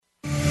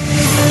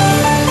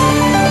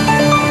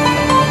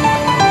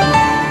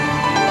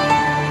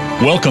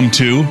Welcome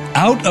to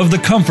Out of the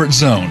Comfort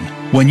Zone.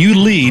 When you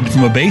lead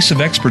from a base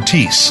of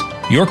expertise,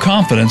 your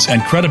confidence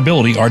and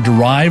credibility are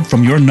derived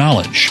from your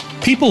knowledge.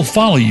 People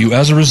follow you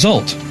as a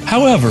result.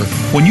 However,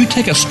 when you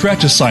take a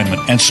stretch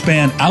assignment and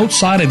span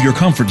outside of your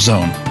comfort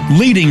zone,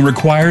 leading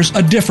requires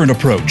a different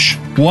approach,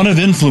 one of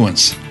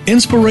influence,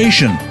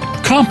 inspiration,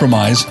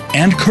 compromise,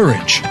 and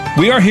courage.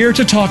 We are here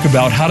to talk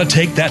about how to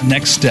take that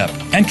next step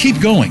and keep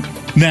going.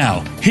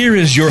 Now, here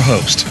is your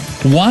host,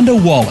 Wanda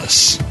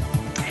Wallace.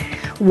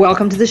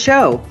 Welcome to the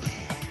show.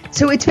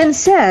 So it's been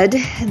said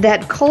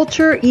that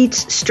culture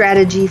eats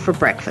strategy for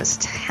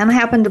breakfast, and I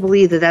happen to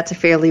believe that that's a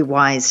fairly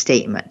wise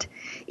statement.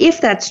 If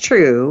that's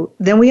true,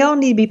 then we all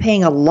need to be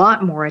paying a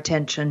lot more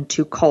attention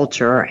to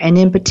culture, and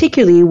in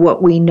particularly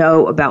what we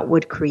know about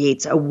what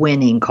creates a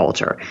winning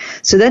culture.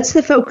 So that's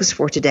the focus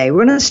for today.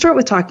 We're going to start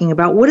with talking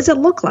about what does it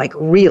look like,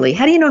 really?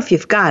 How do you know if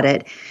you've got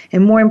it?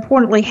 And more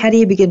importantly, how do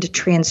you begin to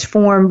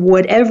transform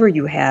whatever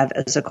you have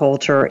as a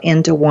culture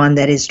into one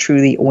that is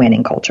truly a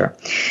winning culture?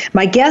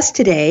 My guest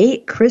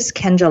today, Chris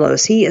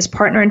Cancialosi, is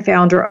partner and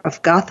founder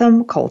of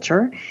Gotham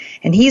Culture,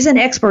 and he's an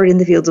expert in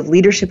the fields of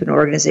leadership and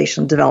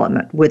organizational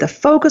development with a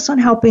focus on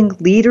helping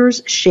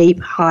leaders shape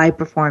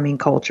high-performing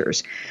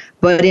cultures,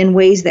 but in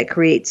ways that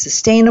create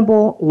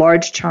sustainable,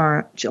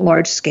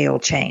 large-scale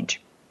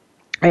change.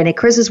 And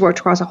Chris has worked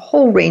across a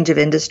whole range of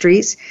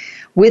industries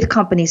with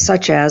companies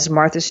such as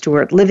Martha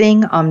Stewart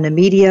Living,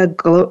 Omnimedia,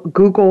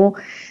 Google,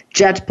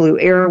 JetBlue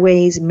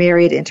Airways,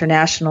 Marriott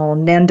International,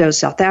 Nando's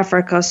South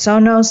Africa,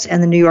 Sonos,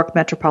 and the New York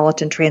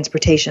Metropolitan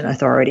Transportation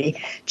Authority,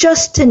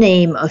 just to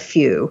name a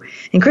few.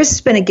 And Chris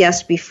has been a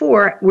guest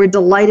before. We're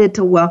delighted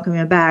to welcome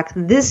him back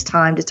this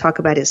time to talk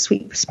about his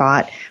sweet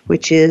spot,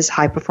 which is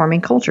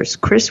high-performing cultures.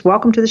 Chris,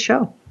 welcome to the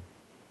show.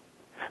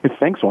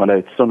 Thanks, Wanda.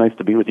 It's so nice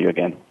to be with you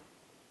again.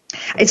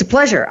 It's a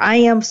pleasure. I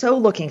am so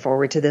looking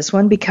forward to this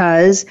one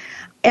because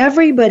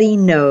everybody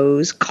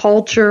knows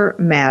culture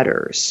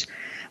matters,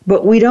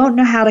 but we don't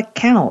know how to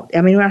count.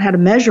 I mean, we don't know how to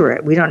measure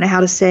it. We don't know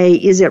how to say,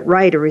 is it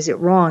right or is it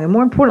wrong? And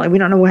more importantly, we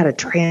don't know how to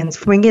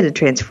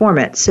transform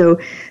it. So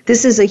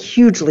this is a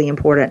hugely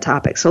important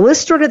topic. So let's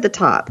start at the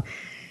top.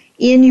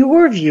 In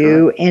your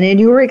view and in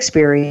your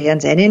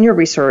experience and in your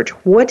research,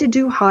 what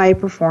do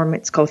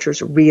high-performance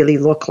cultures really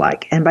look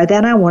like? And by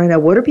that, I want to know,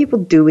 what are people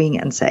doing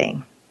and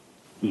saying?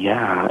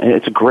 Yeah,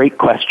 it's a great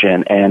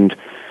question, and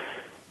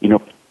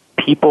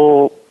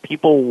people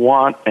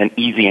want an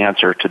easy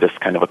answer to this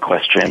kind of a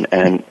question,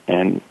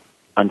 and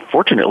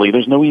unfortunately,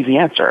 there's no easy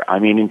answer. I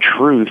mean, in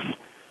truth,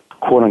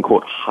 quote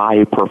unquote,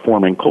 high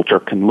performing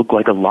culture can look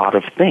like a lot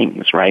of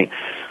things, right?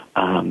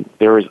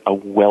 There is a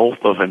wealth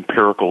of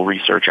empirical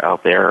research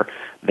out there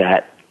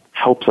that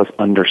helps us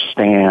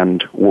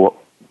understand what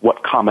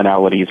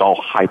commonalities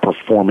all high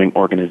performing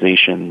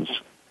organizations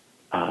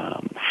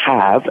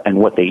have and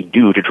what they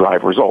do to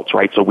drive results,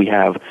 right? So we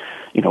have,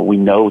 we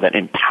know that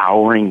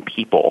empowering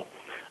people,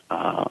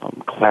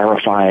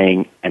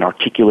 clarifying and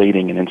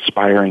articulating and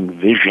inspiring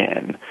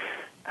vision,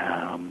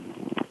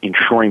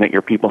 ensuring that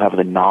your people have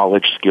the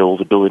knowledge, skills,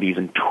 abilities,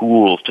 and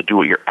tools to do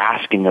what you're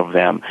asking of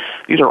them.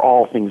 These are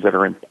all things that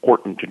are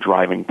important to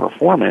driving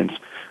performance,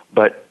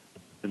 but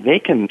they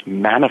can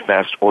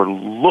manifest or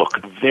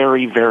look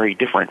very, very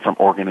different from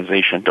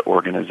organization to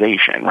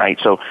organization, right?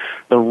 So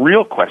the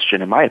real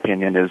question, in my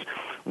opinion, is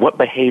what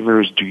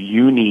behaviors do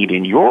you need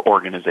in your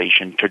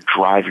organization to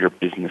drive your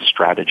business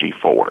strategy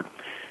forward?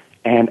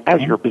 And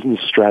as your business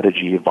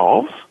strategy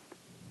evolves,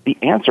 the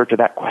answer to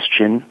that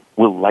question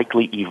will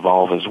likely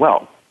evolve as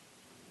well.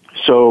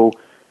 So,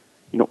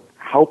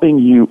 helping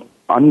you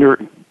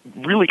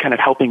really kind of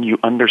helping you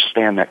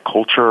understand that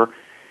culture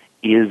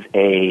is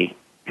a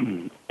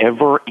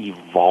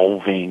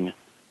ever-evolving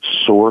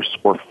source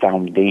or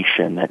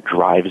foundation that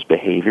drives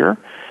behavior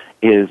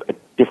is a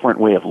different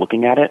way of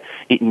looking at it.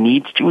 It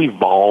needs to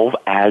evolve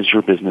as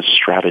your business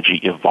strategy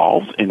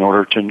evolves in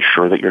order to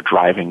ensure that you're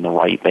driving the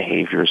right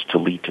behaviors to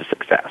lead to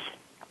success.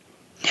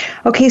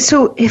 Okay,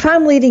 so if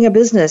I'm leading a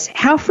business,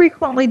 how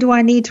frequently do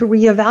I need to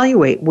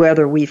reevaluate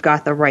whether we've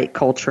got the right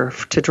culture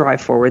to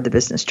drive forward the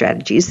business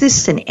strategy? Is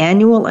this an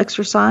annual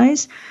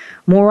exercise?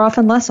 More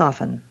often, less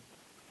often?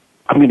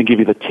 I'm going to give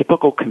you the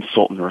typical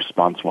consultant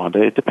response,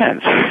 Wanda. It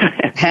depends.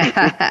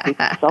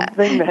 It's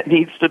something that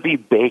needs to be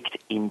baked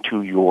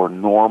into your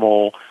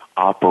normal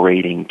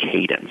operating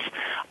cadence.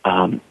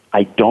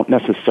 I don't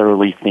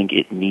necessarily think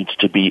it needs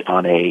to be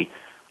on a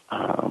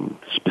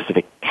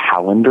specific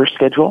calendar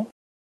schedule.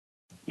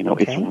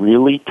 It's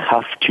really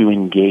tough to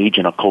engage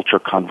in a culture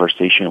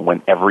conversation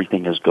when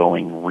everything is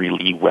going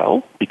really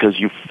well because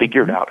you've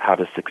figured out how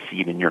to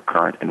succeed in your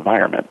current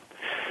environment.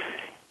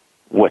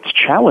 What's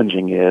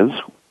challenging is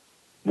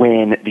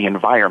when the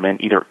environment,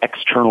 either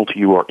external to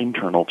you or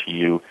internal to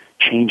you,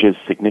 changes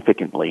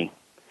significantly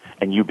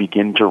and you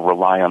begin to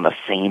rely on the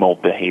same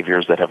old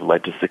behaviors that have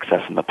led to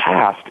success in the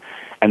past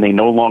and they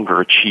no longer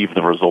achieve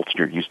the results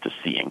you're used to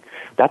seeing.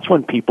 That's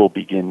when people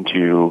begin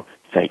to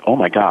say, oh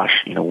my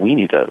gosh, we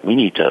need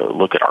to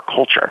look at our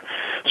culture.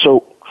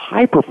 So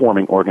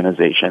high-performing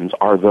organizations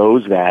are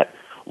those that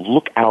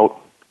look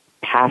out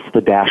past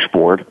the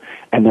dashboard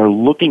and they're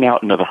looking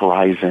out into the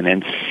horizon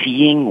and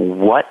seeing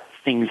what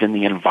things in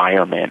the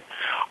environment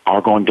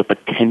are going to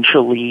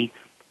potentially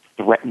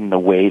threaten the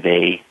way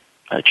they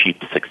achieve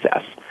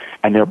success.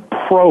 And they're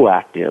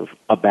proactive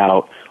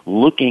about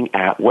looking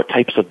at what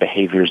types of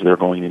behaviors they're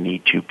going to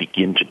need to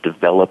begin to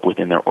develop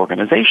within their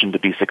organization to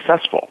be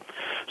successful.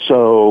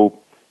 So,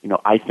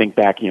 I think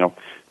back,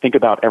 think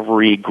about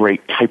every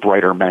great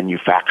typewriter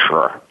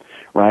manufacturer,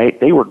 right?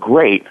 They were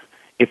great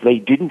if they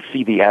didn't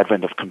see the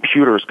advent of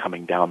computers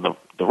coming down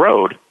the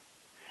road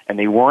and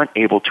they weren't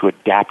able to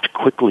adapt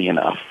quickly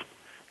enough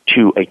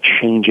to a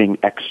changing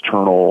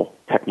external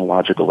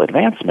technological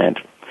advancement.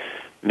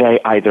 They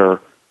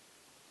either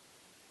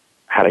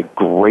had a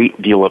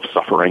great deal of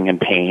suffering and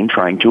pain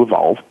trying to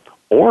evolve,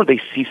 or they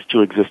ceased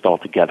to exist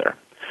altogether.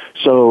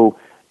 So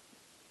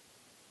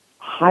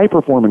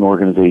high-performing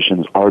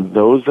organizations are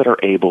those that are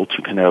able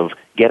to kind of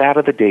get out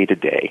of the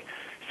day-to-day,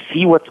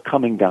 see what's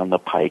coming down the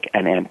pike,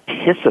 and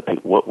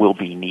anticipate what will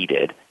be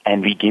needed,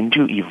 and begin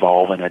to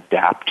evolve and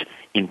adapt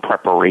in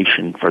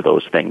preparation for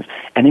those things.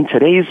 And in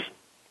today's,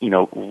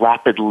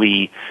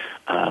 rapidly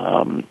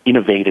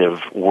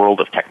innovative world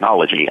of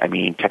technology,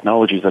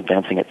 technology is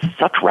advancing at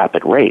such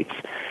rapid rates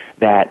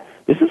that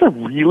this is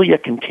really a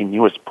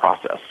continuous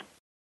process.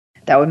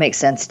 That would make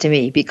sense to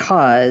me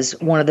because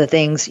one of the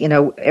things,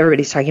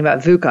 everybody's talking about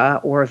VUCA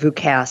or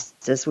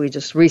VUCAS, as we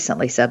just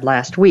recently said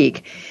last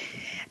week,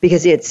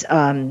 because it's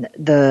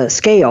the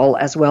scale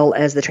as well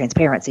as the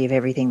transparency of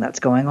everything that's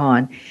going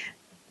on,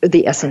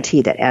 the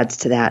S&T that adds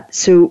to that.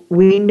 So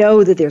we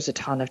know that there's a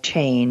ton of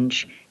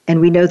change, and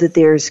we know that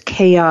there's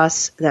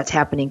chaos that's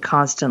happening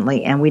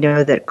constantly, and we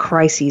know that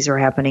crises are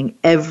happening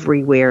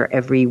everywhere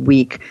every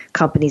week.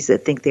 Companies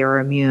that think they are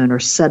immune are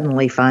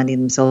suddenly finding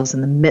themselves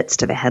in the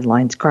midst of a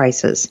headlines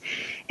crisis.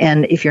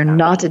 And if you're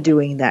not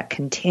doing that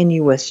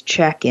continuous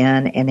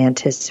check-in and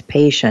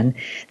anticipation,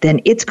 then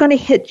it's going to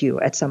hit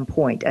you at some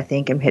point, I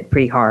think, and hit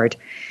pretty hard.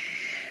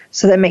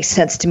 So that makes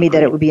sense to me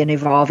that it would be an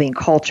evolving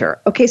culture.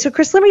 Okay, so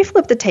Chris, let me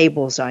flip the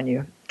tables on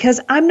you,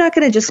 because I'm not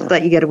going to just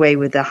let you get away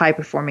with the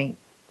high-performing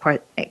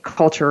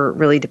culture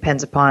really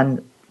depends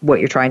upon what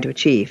you're trying to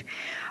achieve.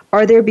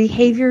 Are there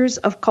behaviors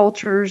of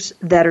cultures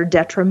that are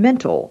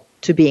detrimental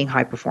to being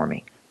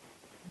high-performing?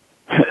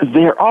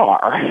 There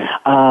are,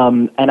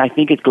 and I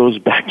think it goes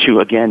back to,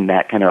 again,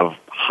 that kind of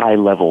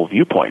high-level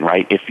viewpoint,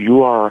 right? If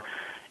you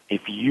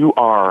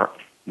are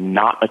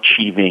not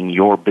achieving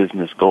your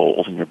business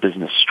goals and your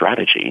business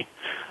strategy,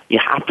 you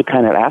have to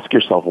kind of ask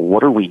yourself,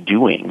 what are we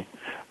doing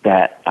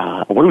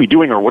or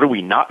what are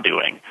we not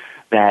doing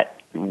that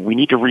we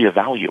need to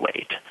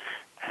reevaluate?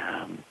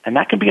 And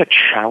that can be a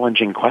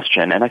challenging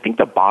question. And I think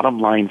the bottom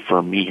line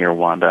for me here,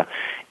 Wanda,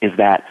 is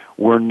that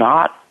we're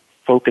not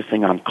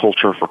focusing on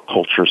culture for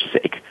culture's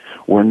sake.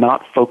 We're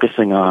not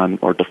focusing on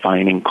or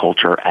defining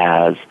culture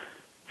as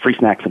free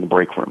snacks in the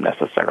break room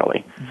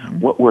necessarily. Mm-hmm.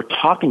 What we're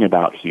talking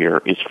about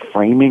here is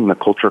framing the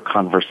culture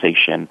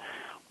conversation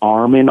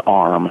arm in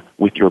arm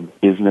with your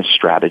business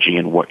strategy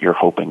and what you're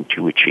hoping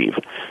to achieve.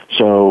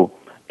 So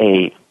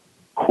a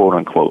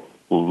quote-unquote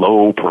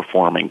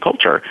low-performing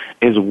culture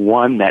is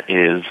one that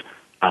is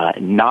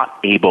not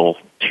able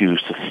to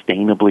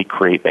sustainably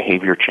create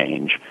behavior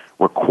change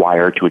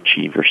required to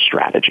achieve your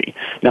strategy.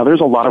 Now,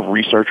 there's a lot of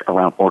research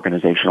around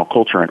organizational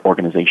culture and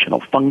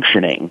organizational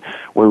functioning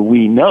where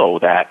we know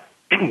that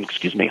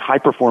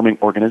high-performing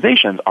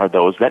organizations are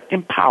those that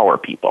empower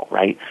people,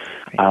 right?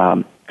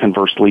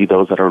 Conversely,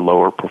 those that are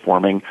lower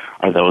performing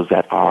are those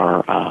that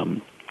are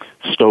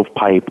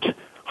stovepiped,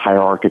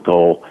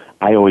 hierarchical.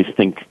 I always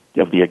think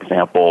of the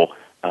example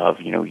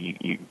of,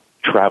 you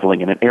traveling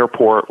in an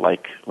airport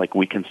like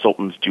we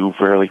consultants do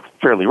fairly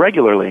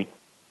regularly.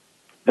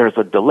 There's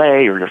a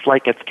delay or your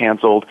flight gets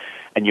canceled,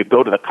 and you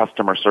go to the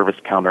customer service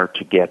counter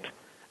to get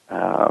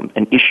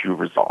an issue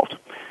resolved.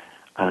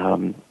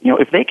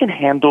 If they can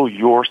handle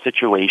your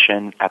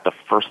situation at the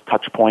first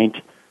touch point,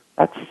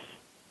 that's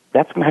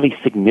going to have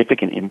a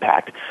significant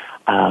impact.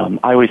 I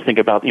always think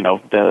about,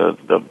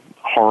 the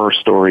horror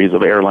stories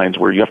of airlines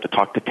where you have to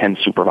talk to 10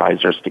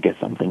 supervisors to get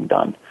something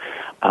done.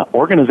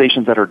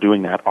 Organizations that are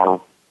doing that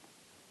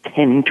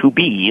tend to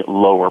be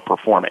lower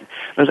performing.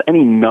 There's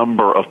any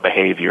number of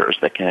behaviors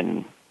that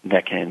can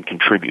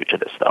contribute to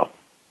this, though.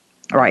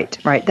 Right.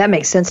 That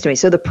makes sense to me.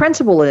 So the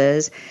principle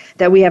is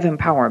that we have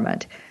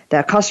empowerment,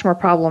 that customer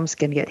problems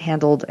can get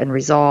handled and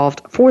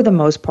resolved for the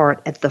most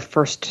part at the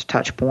first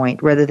touch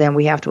point, rather than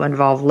we have to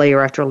involve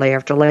layer after layer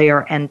after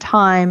layer and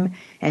time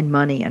and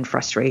money and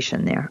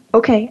frustration there.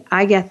 Okay,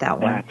 I get that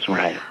one. That's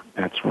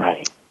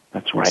right.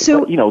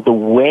 So, but, the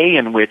way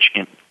in which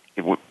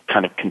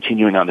kind of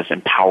continuing on this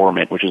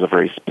empowerment, which is a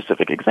very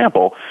specific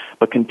example,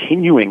 but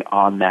continuing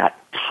on that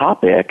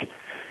topic,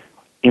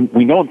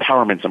 we know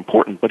empowerment's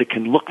important, but it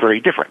can look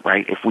very different,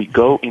 right? If we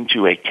go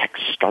into a tech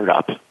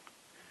startup,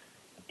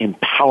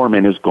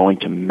 empowerment is going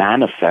to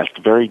manifest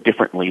very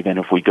differently than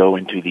if we go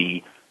into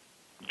the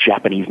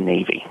Japanese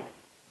Navy.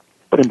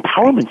 But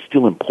empowerment's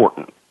still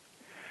important.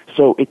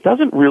 So it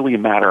doesn't really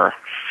matter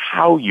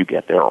how you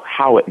get there or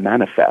how it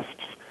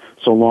manifests,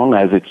 so long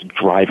as it's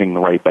driving the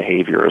right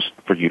behaviors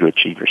for you to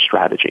achieve your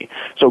strategy.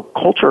 So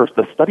culture,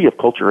 the study of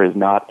culture is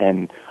not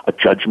a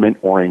judgment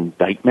or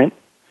indictment.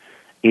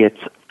 It's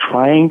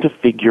trying to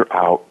figure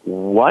out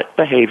what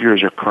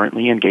behaviors you're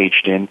currently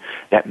engaged in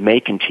that may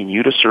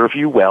continue to serve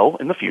you well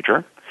in the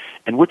future,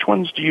 and which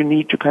ones do you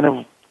need to kind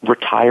of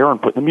retire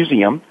and put in the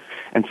museum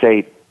and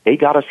say, they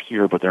got us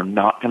here, but they're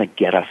not going to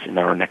get us in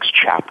our next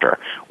chapter.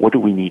 What do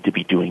we need to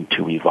be doing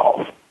to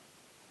evolve?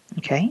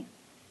 Okay.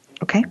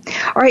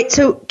 All right.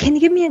 So can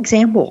you give me an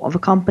example of a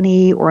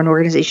company or an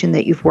organization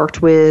that you've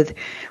worked with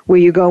where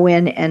you go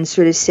in and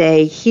sort of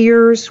say,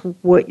 here's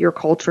what your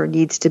culture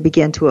needs to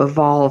begin to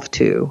evolve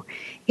to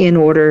in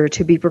order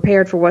to be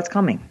prepared for what's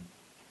coming?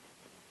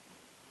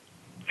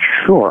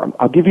 Sure.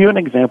 I'll give you an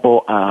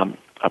example.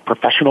 A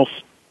professional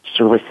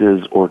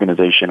services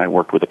organization I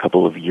worked with a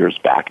couple of years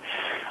back.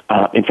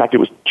 In fact, it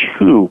was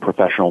two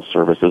professional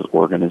services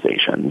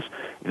organizations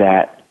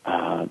that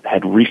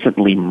had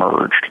recently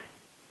merged.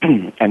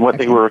 And what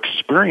they were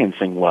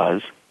experiencing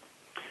was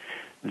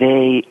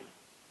they,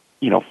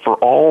 for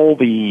all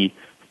the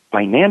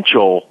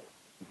financial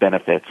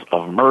benefits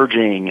of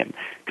merging and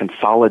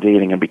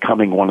consolidating and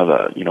becoming one of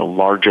the,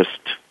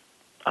 largest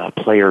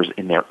players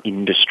in their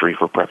industry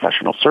for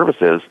professional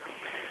services,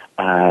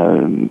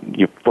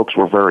 folks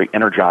were very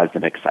energized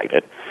and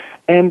excited.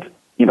 And,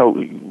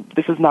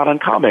 this is not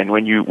uncommon.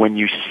 When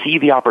you see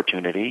the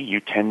opportunity, you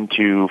tend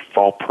to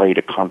fall prey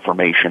to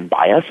confirmation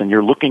bias, and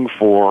you're looking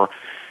for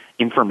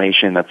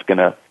information that's going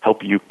to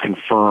help you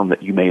confirm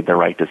that you made the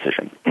right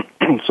decision.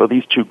 So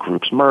these two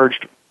groups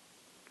merged.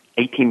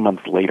 18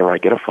 months later, I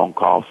get a phone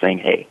call saying,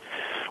 hey,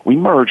 we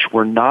merged.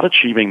 We're not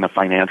achieving the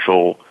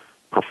financial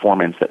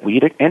performance that we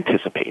had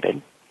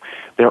anticipated.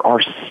 There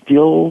are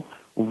still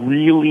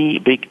really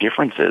big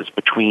differences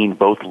between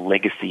both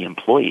legacy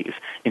employees.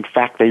 In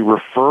fact, they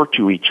refer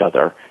to each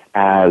other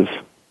as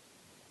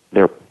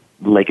their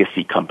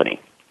legacy company.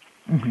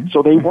 Mm-hmm.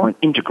 So they weren't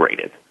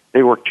integrated.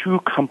 They were two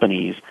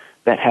companies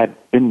that had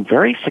been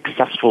very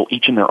successful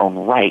each in their own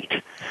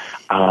right.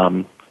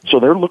 So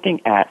they're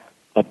looking at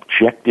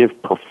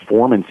objective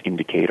performance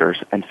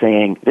indicators and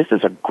saying, this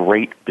is a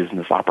great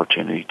business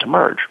opportunity to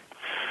merge.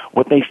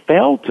 What they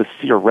failed to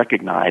see or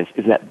recognize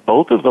is that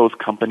both of those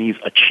companies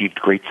achieved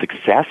great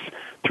success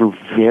through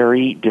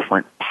very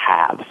different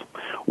paths.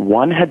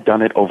 One had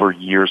done it over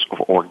years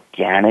of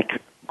organic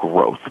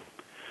growth.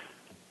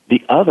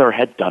 The other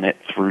had done it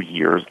through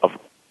years of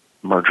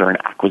merger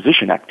and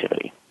acquisition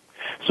activity.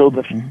 So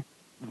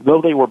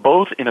though they were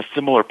both in a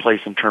similar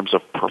place in terms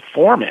of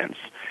performance,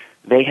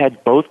 they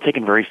had both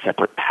taken very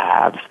separate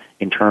paths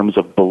in terms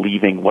of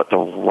believing what the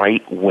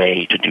right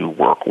way to do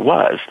work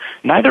was.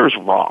 Neither is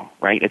wrong,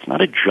 right? It's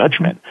not a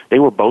judgment. They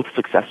were both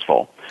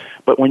successful.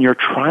 But when you're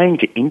trying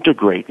to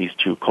integrate these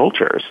two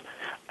cultures,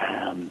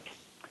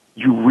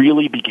 you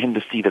really begin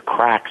to see the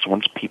cracks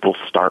once people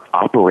start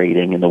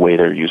operating in the way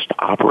they're used to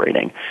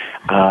operating.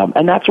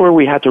 And that's where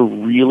we had to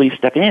really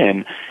step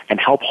in and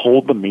help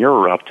hold the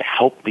mirror up to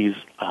help these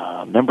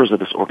members of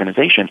this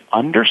organization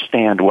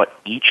understand what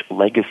each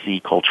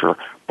legacy culture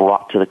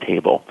brought to the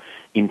table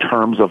in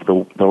terms of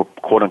the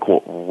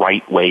quote-unquote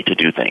right way to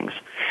do things,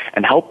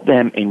 and help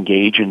them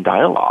engage in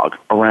dialogue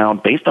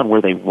around, based on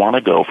where they want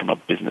to go from a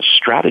business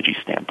strategy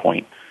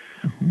standpoint,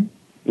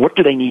 what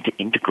do they need to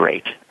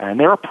integrate? And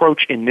their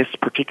approach in this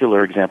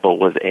particular example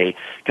was a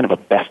kind of a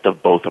best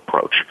of both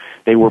approach.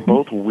 They were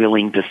both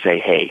willing to say,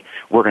 hey,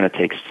 we're going to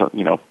take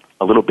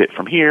a little bit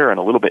from here and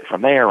a little bit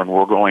from there, and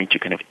we're going to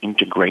kind of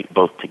integrate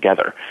both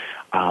together.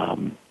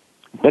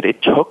 But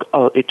it took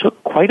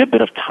quite a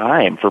bit of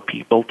time for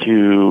people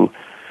to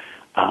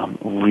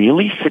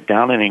really sit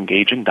down and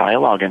engage in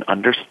dialogue and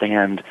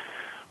understand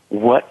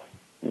what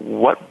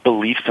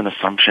beliefs and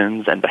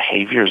assumptions and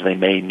behaviors they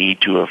may need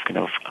to have kind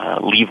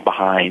of leave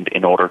behind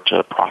in order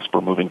to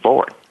prosper moving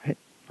forward.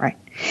 Right.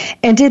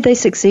 And did they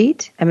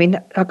succeed? I mean,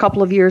 a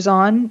couple of years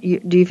on,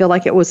 do you feel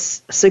like it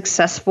was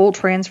successful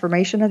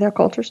transformation of their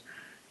cultures?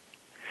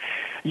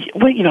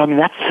 Well,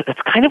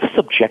 that's kind of a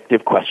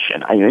subjective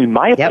question. In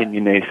my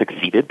opinion, they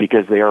succeeded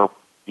because they are,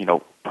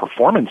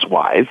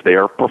 performance-wise, they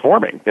are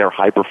performing. They're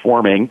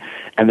high-performing,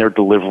 and they're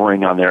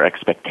delivering on their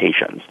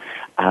expectations.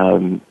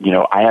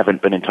 I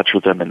haven't been in touch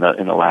with them in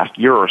the last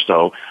year or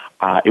so.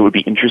 It would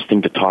be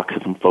interesting to talk to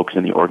some folks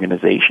in the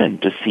organization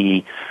to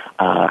see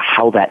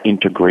how that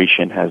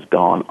integration has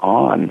gone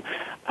on.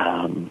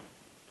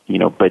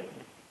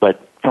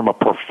 But from a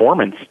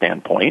performance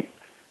standpoint,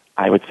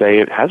 I would say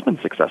it has been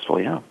successful,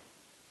 yeah.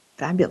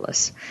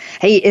 Fabulous.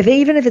 Hey,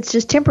 even if it's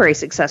just temporary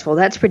successful,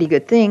 that's a pretty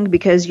good thing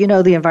because,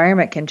 the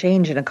environment can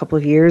change in a couple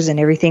of years and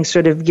everything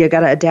you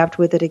got to adapt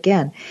with it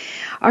again.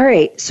 All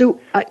right. So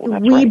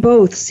we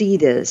both see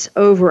this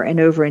over and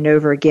over and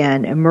over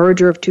again, a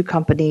merger of two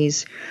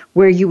companies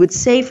where you would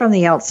say from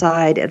the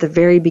outside at the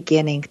very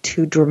beginning,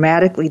 two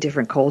dramatically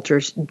different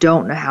cultures,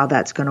 don't know how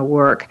that's going to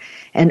work.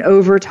 And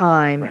over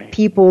time,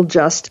 people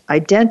just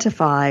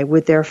identify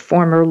with their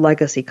former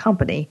legacy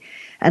company.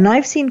 And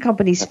I've seen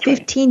companies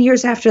 15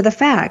 years after the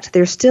fact,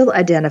 they're still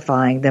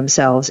identifying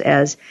themselves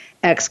as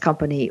X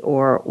company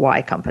or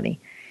Y company.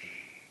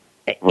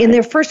 in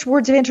their first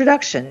words of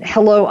introduction,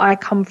 hello, I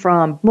come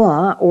from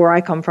blah, or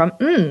I come from,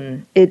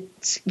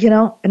 it's,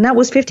 and that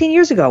was 15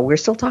 years ago. We're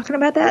still talking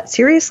about that?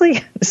 Seriously?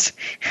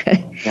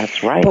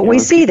 That's right. But we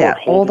see that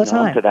all the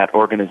time. To that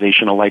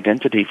organizational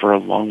identity for a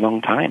long,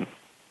 long time.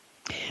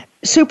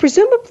 So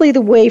presumably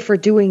the way for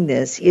doing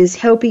this is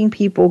helping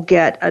people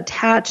get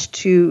attached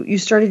to, you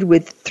started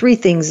with 3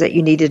 things that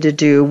you needed to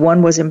do.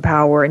 1 was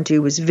empower and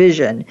 2 was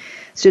vision.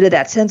 So to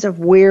that sense of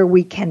where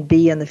we can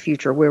be in the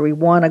future, where we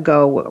want to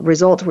go, what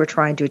results we're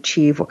trying to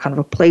achieve, what kind of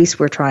a place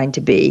we're trying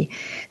to be,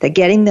 that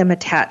getting them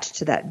attached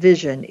to that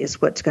vision is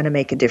what's going to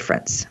make a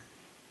difference.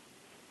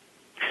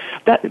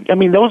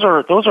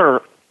 Those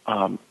are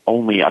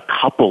only a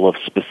couple of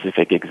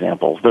specific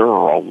examples. There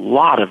are a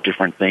lot of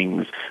different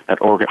things that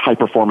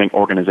high-performing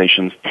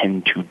organizations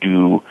tend to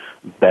do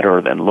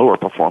better than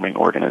lower-performing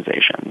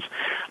organizations.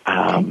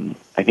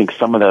 I think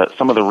some of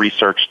the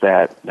research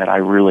that I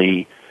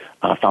really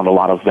found a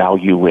lot of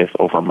value with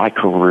over my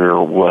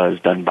career was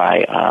done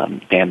by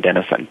Dan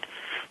Dennison,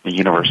 the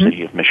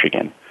University of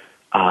Michigan.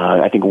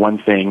 I think one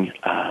thing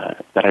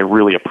that I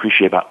really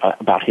appreciate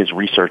about his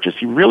research is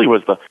he really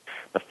was the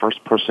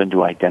first person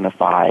to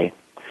identify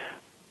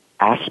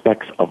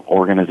aspects of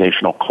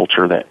organizational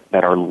culture that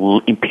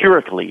are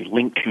empirically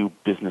linked to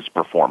business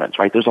performance,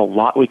 right? There's a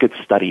lot we could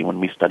study when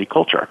we study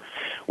culture.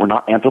 We're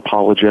not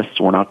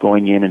anthropologists. We're not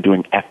going in and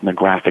doing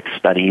ethnographic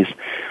studies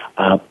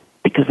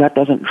because that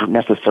doesn't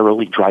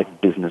necessarily drive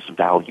business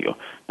value.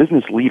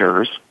 Business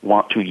leaders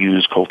want to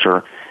use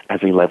culture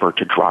as a lever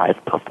to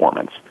drive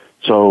performance.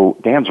 So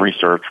Dan's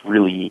research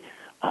really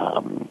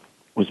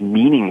was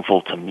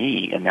meaningful to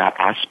me in that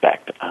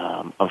aspect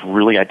of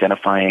really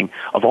identifying,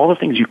 of all the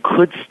things you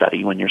could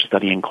study when you're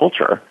studying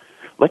culture,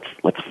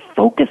 let's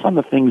focus on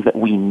the things that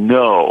we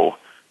know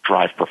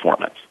drive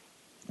performance.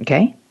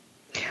 Okay.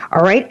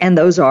 All right, and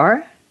those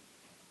are?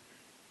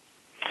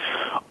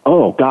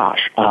 Oh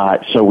gosh,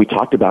 so we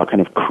talked about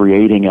kind of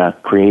creating a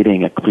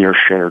clear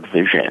shared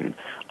vision,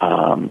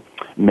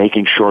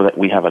 making sure that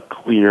we have a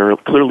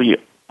clearly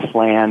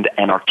planned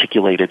and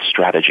articulated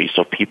strategy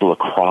so people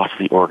across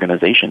the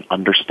organization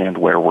understand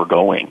where we're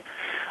going.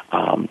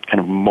 Kind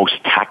of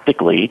most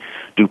tactically,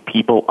 do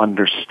people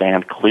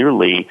understand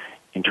clearly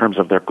in terms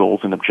of their goals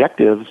and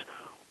objectives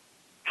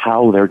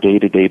how their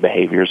day-to-day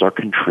behaviors are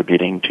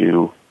contributing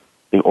to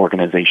the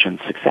organization's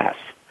success?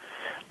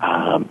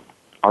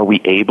 Are we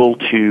able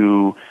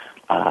to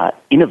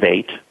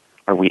innovate?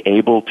 Are we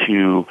able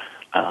to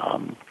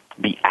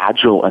be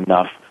agile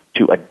enough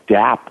to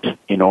adapt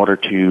in order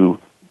to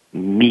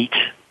meet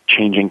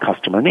changing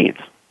customer needs?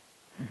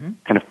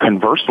 Kind of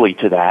conversely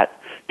to that,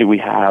 do we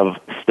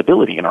have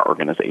stability in our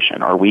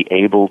organization? Are we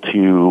able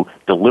to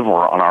deliver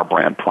on our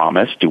brand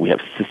promise? Do we have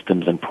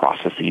systems and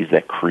processes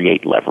that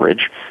create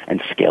leverage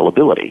and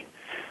scalability?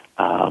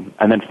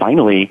 And then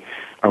finally,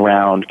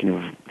 around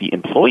kind of the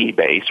employee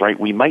base, right?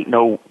 We might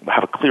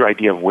have a clear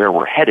idea of where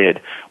we're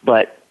headed,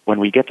 but when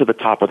we get to the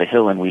top of the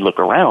hill and we look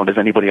around, is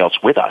anybody else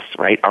with us,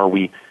 right? Are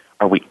we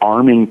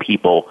arming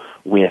people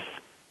with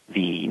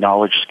the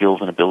knowledge,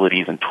 skills, and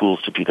abilities and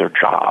tools to do their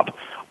job?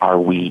 Are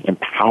we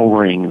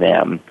empowering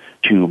them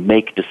to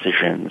make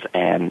decisions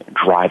and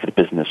drive the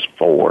business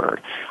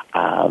forward?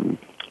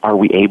 Are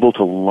we able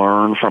to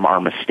learn from our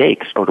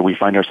mistakes, or do we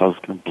find ourselves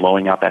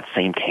blowing out that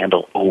same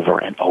candle over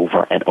and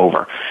over and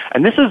over?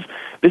 And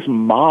this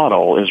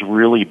model is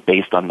really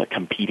based on the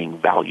competing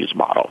values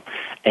model.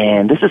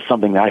 And this is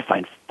something that I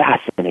find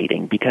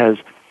fascinating because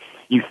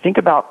you think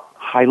about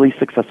highly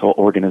successful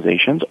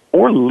organizations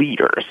or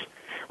leaders,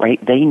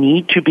 right? They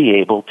need to be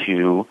able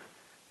to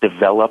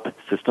develop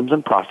systems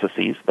and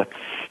processes, that's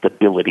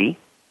stability,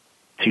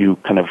 to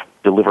kind of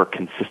deliver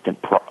consistent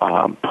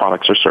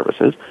products or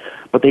services,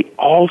 but they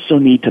also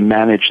need to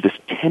manage this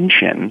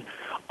tension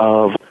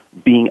of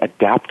being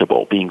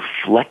adaptable, being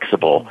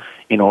flexible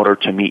in order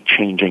to meet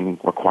changing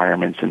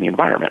requirements in the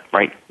environment,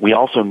 right? We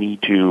also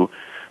need to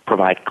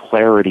provide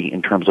clarity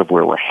in terms of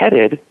where we're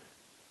headed,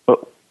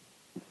 but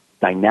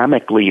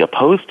dynamically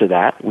opposed to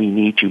that, we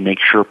need to make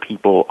sure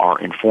people are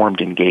informed,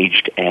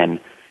 engaged,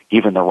 and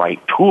given the right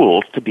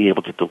tools to be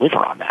able to deliver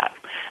on that.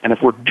 And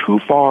if we're too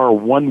far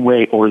one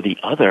way or the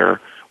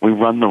other, we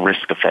run the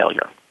risk of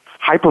failure.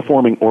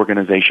 High-performing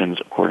organizations,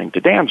 according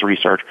to Dan's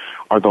research,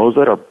 are those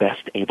that are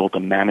best able to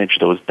manage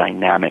those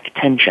dynamic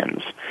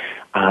tensions.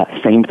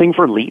 Same thing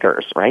for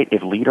leaders, right?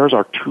 If leaders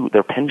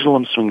their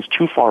pendulum swings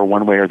too far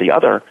one way or the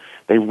other,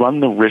 they run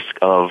the risk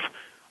of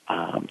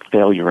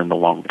failure in the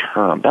long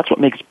term. That's what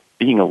makes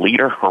being a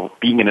leader or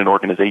being in an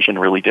organization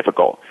really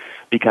difficult,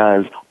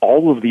 because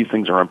all of these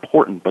things are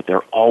important, but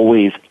they're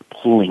always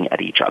pulling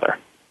at each other.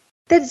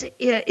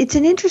 It's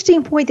an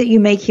interesting point that you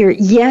make here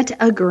yet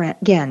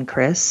again,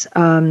 Chris.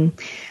 I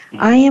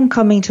am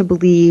coming to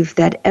believe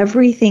that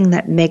everything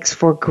that makes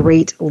for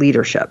great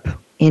leadership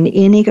in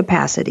any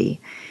capacity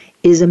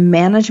is a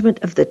management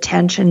of the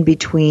tension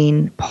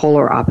between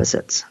polar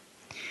opposites.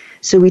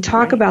 So we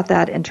talk about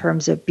that in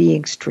terms of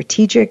being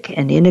strategic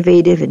and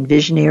innovative and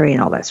visionary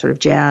and all that sort of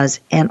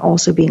jazz, and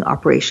also being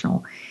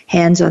operational,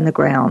 hands on the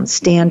ground,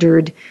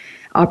 standard,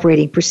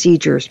 operating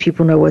procedures.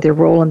 People know what their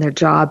role in their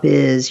job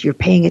is. You're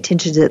paying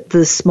attention to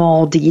the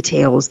small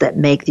details that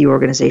make the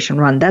organization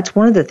run. That's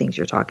one of the things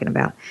you're talking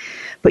about.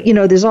 But,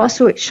 there's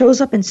also, it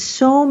shows up in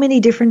so many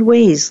different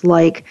ways,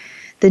 like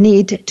the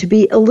need to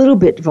be a little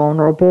bit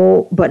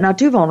vulnerable, but not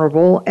too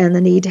vulnerable, and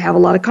the need to have a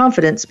lot of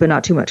confidence, but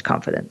not too much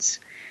confidence.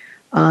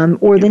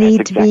 Or the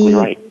need to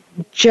be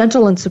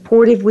gentle and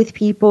supportive with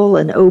people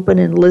and open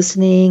and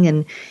listening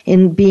and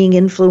in being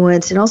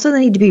influenced, and also the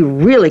need to be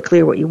really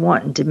clear what you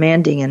want and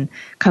demanding and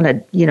kind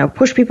of,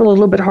 push people a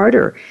little bit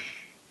harder.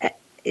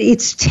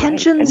 It's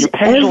tensions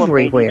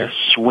everywhere. May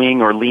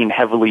swing or lean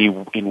heavily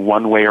in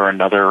one way or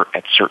another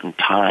at certain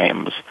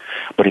times,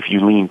 but if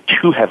you lean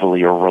too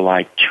heavily or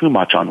rely too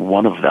much on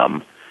one of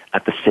them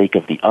at the sake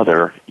of the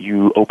other,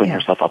 you open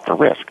yourself up for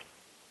risk.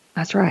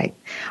 That's right.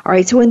 All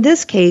right, so in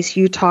this case,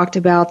 you talked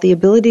about the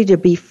ability to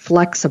be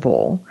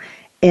flexible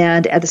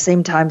and at the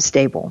same time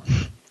stable.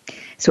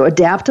 So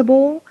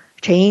adaptable,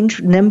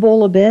 change,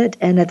 nimble a bit,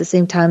 and at the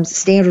same time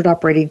standard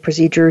operating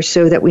procedures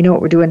so that we know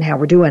what we're doing and how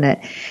we're doing it.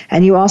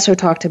 And you also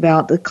talked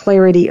about the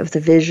clarity of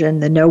the vision,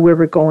 the know where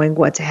we're going,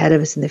 what's ahead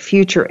of us in the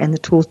future, and the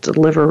tools to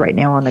deliver right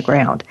now on the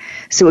ground.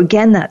 So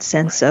again, that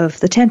sense of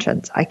the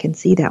tensions, I can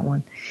see that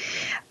one.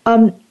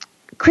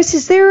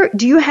 Chris,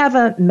 do you have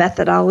a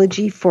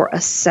methodology for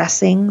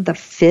assessing the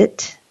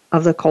fit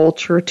of the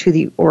culture to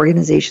the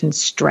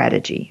organization's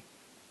strategy?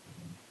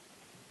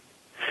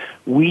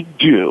 We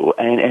do,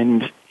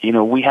 and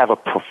we have a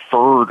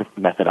preferred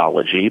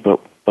methodology,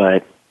 but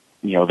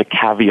the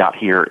caveat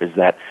here is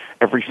that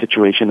every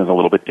situation is a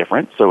little bit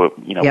different, so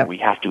we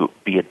have to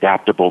be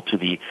adaptable to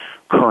the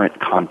current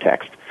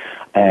context.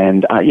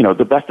 And,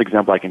 the best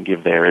example I can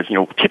give there is,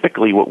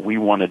 typically what we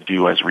want to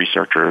do as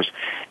researchers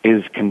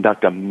is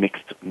conduct a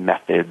mixed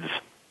methods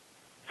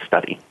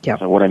study. Yep.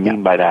 So what I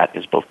mean by that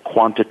is both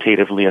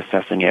quantitatively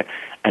assessing it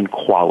and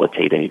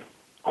qualitatively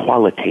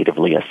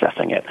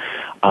assessing it.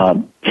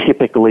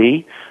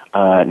 Typically,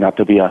 not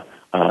to be a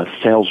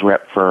sales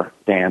rep for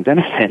Dan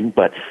Dennison,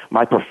 but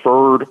my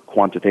preferred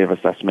quantitative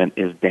assessment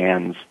is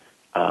Dan's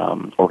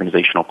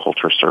organizational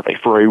culture survey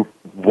for a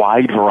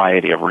wide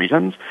variety of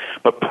reasons,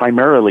 but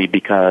primarily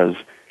because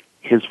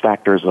his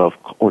factors of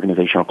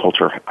organizational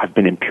culture have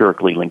been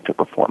empirically linked to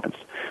performance.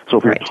 So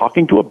if you're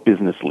talking to a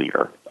business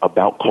leader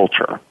about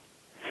culture,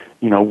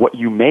 what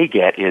you may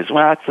get is,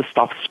 well, that's the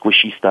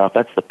squishy stuff,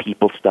 that's the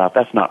people stuff,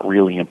 that's not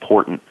really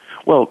important.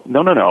 Well,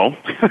 no.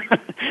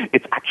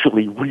 It's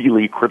actually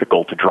really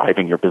critical to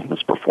driving your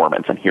business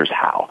performance, and here's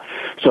how.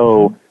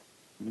 So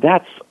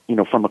that's,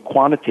 from a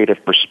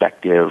quantitative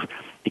perspective,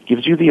 it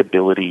gives you the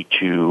ability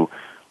to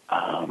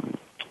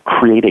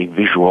create a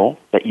visual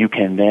that you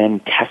can then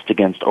test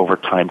against over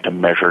time to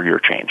measure your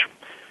change.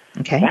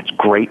 Okay. That's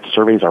great.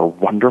 Surveys are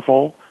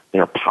wonderful.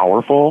 They're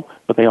powerful,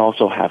 but they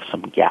also have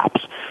some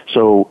gaps.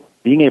 So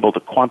being able to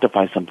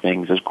quantify some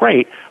things is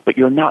great, but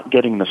you're not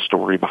getting the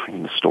story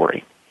behind the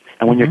story.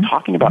 And when you're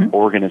talking about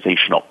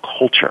organizational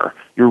culture,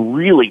 you're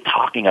really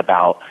talking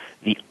about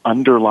the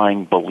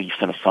underlying beliefs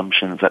and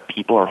assumptions that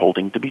people are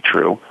holding to be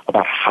true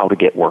about how to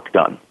get work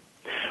done.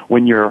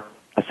 When you're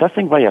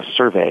assessing via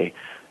survey,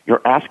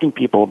 you're asking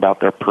people about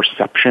their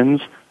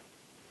perceptions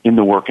in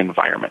the work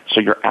environment. So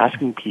you're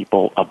asking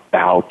people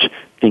about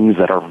things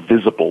that are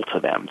visible to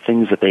them,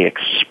 things that they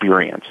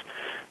experience.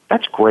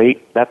 That's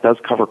great. That does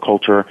cover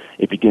culture.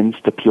 It begins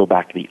to peel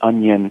back the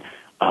onion.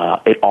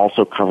 It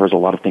also covers a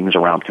lot of things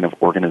around kind of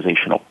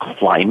organizational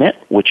climate,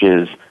 which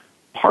is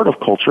part of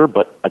culture,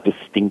 but a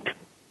distinct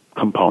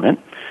component.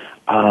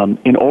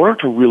 In order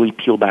to really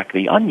peel back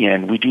the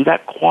onion, we do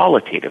that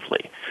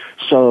qualitatively.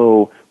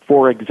 So,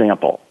 for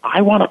example,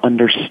 I want to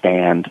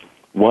understand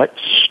what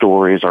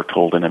stories are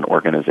told in an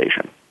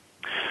organization.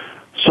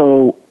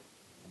 So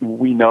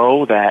we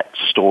know that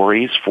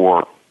stories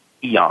for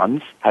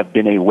eons have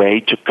been a way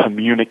to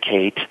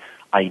communicate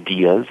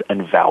ideas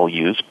and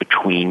values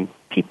between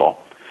people.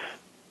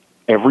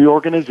 Every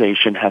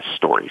organization has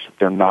stories.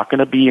 They're not going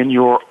to be in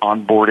your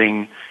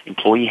onboarding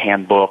employee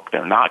handbook.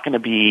 They're not going to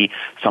be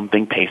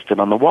something pasted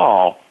on the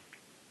wall.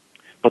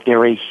 But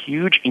they're a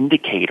huge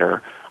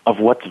indicator of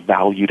what's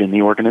valued in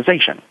the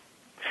organization.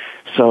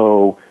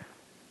 So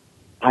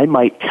I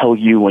might tell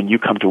you when you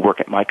come to work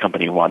at my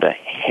company, Wanda,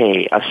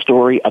 hey, a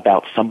story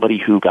about somebody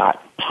who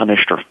got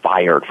punished or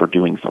fired for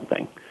doing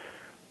something.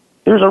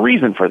 There's a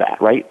reason for that,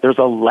 right? There's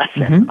a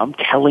lesson. I'm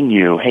telling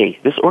you, hey,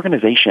 this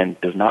organization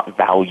does not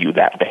value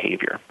that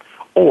behavior.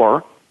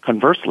 Or,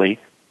 conversely,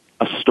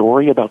 a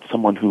story about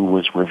someone who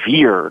was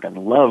revered and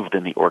loved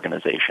in the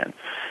organization.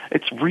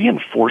 It's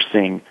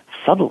reinforcing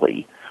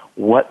subtly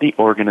what the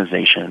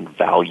organization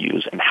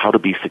values and how to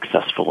be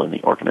successful in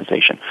the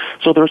organization.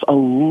 So there's a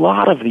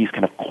lot of these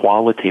kind of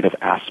qualitative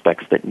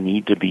aspects that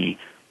need to be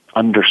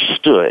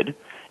understood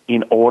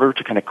in order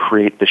to kind of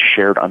create this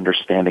shared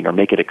understanding or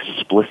make it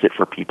explicit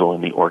for people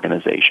in the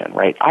organization,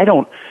 right? I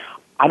don't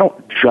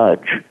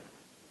judge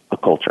a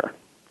culture.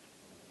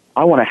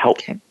 I want to help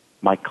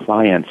my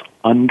clients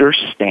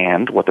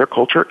understand what their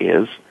culture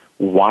is,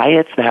 why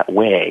it's that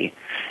way,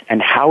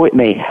 and how it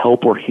may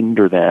help or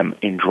hinder them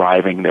in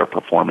driving their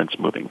performance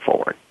moving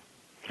forward.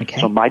 Okay.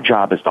 So my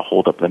job is to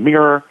hold up the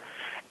mirror,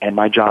 and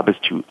my job is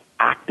to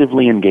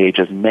actively engage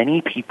as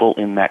many people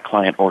in that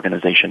client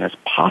organization as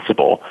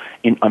possible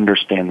in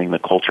understanding the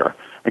culture.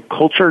 The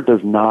culture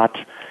is not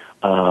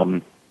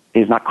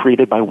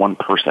created by one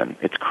person.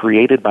 It's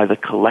created by the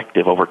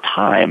collective over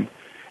time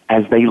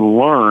as they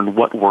learn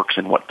what works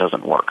and what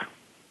doesn't work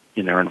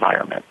in their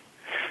environment.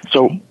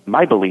 So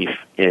my belief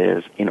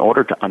is in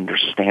order to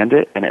understand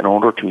it and in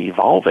order to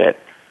evolve it,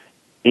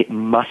 it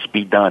must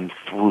be done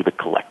through the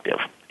collective.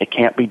 It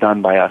can't be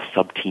done by a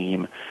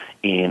sub-team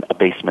in a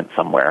basement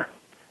somewhere.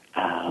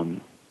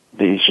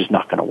 It's just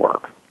not going to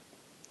work.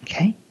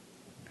 Okay.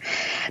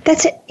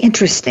 That's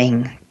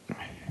interesting.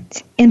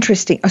 It's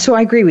interesting. So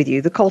I agree with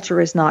you. The culture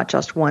is not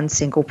just one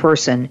single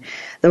person,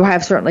 though I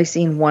have certainly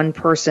seen one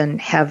person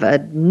have a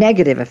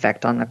negative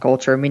effect on the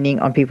culture, meaning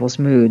on people's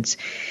moods.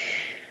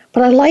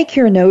 But I like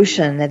your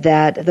notion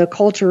that the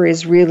culture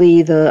is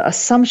really the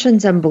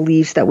assumptions and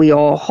beliefs that we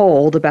all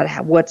hold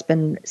about what's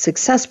been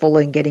successful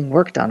in getting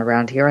work done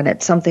around here, and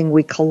it's something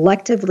we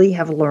collectively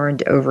have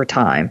learned over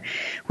time,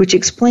 which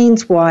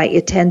explains why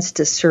it tends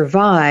to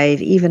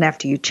survive even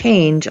after you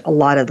change a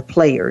lot of the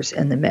players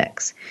in the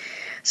mix.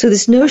 So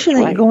this notion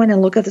that you go in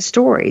and look at the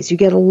stories, you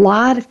get a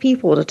lot of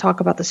people to talk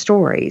about the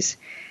stories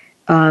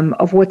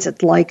of what's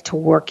it like to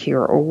work here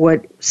or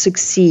what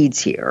succeeds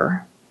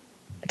here.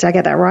 Did I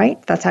get that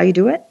right? That's how you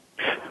do it?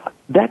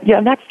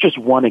 And that's just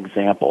one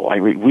example.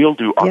 We'll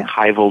do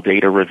archival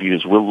data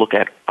reviews. We'll look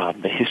at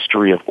the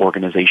history of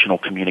organizational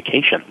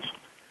communications,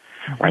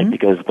 right?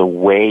 Because the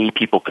way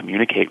people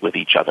communicate with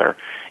each other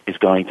is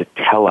going to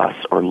tell us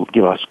or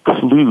give us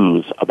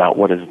clues about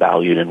what is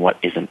valued and what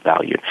isn't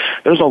valued.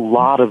 There's a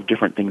lot of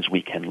different things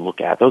we can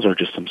look at. Those are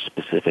just some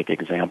specific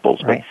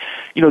examples. Right.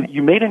 But,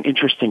 you made an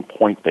interesting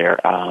point there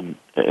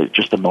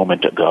just a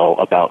moment ago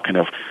about kind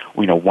of,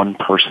 one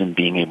person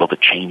being able to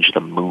change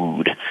the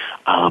mood.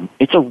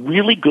 It's a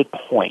really good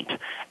point.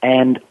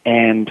 And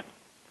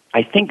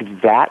I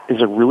think that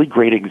is a really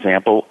great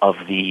example of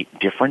the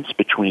difference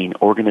between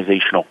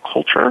organizational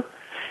culture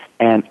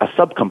and a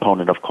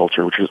subcomponent of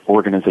culture, which is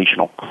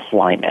organizational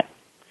climate.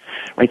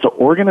 Right? So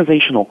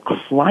organizational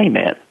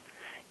climate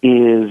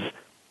is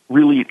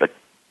really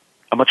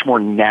a much more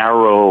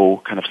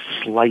narrow kind of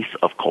slice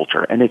of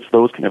culture, and it's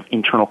those kind of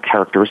internal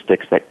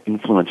characteristics that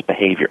influence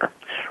behavior,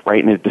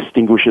 right? And it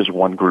distinguishes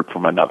one group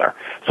from another.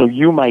 So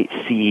you might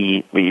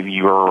see, if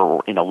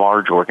you're in a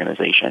large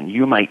organization,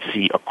 you might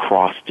see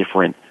across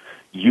different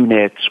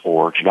units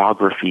or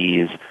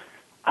geographies,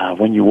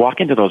 when you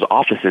walk into those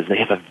offices, they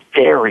have a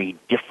very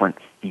different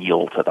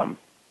feel to them.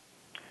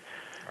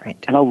 Right.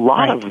 And a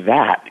lot of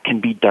that can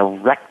be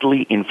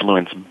directly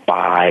influenced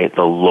by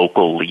the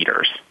local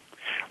leaders,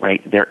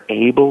 right? They're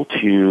able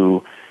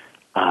to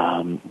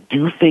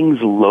do things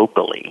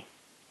locally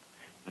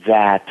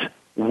that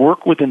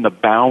work within the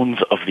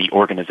bounds of the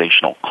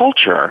organizational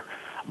culture,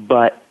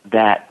 but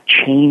that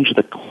change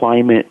the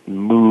climate,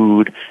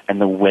 mood, and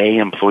the way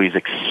employees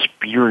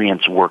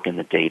experience work in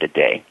the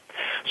day-to-day.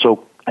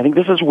 So I think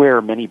this is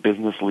where many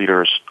business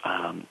leaders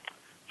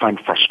find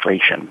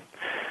frustration.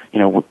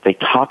 They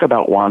talk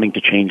about wanting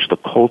to change the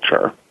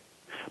culture,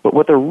 but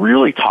what they're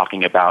really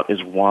talking about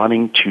is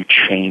wanting to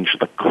change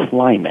the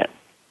climate.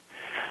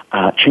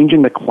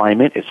 Changing the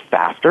climate is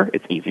faster,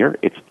 it's easier,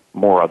 it's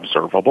more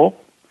observable,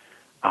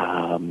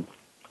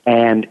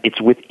 and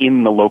it's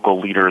within the local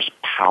leader's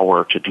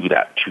power to do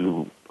that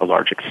to a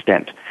large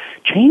extent.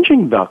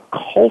 Changing the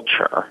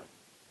culture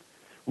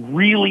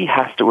really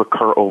has to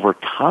occur over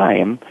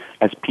time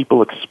as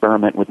people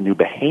experiment with new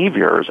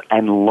behaviors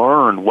and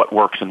learn what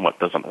works and what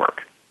doesn't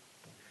work.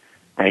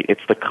 Right?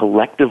 It's the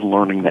collective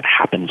learning that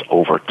happens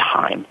over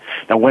time.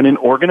 Now, when an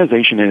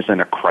organization is in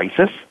a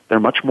crisis,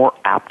 they're much more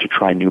apt to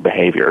try new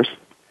behaviors.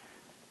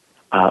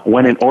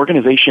 When an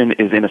organization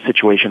is in a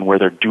situation where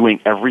they're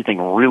doing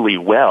everything really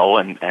well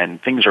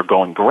and things are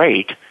going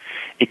great,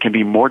 it can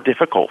be more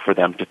difficult for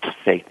them to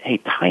say, hey,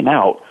 time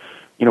out.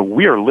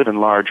 We are living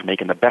large,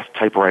 making the best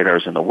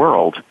typewriters in the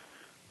world.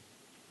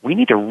 We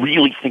need to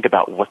really think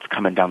about what's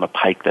coming down the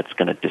pike that's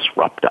going to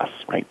disrupt us,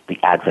 right? The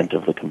advent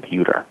of the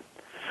computer.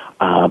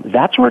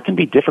 That's where it can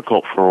be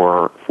difficult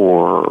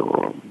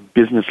for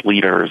business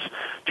leaders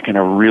to kind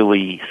of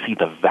really see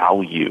the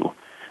value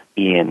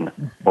in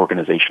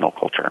organizational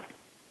culture.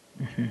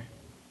 Mm-hmm.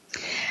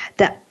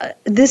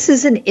 This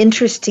is an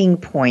interesting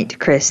point,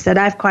 Chris, that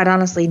I've quite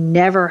honestly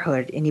never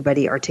heard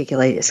anybody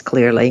articulate as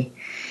clearly,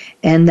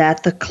 and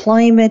that the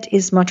climate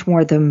is much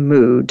more the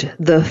mood,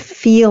 the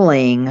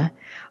feeling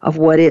of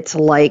what it's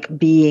like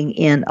being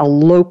in a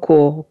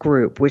local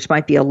group, which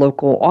might be a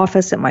local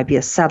office, it might be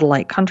a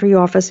satellite country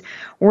office,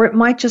 or it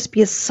might just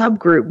be a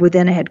subgroup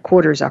within a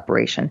headquarters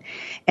operation.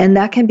 And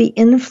that can be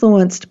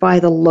influenced by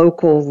the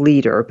local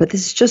leader. But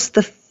this is just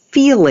the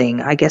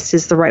feeling, I guess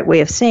is the right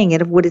way of saying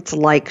it, of what it's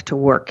like to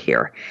work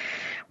here.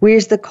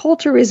 Whereas the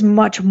culture is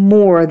much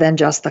more than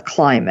just the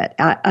climate.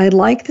 I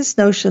like this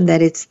notion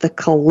that it's the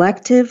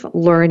collective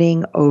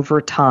learning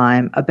over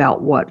time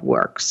about what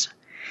works.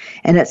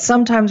 And at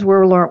sometimes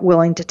we're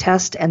willing to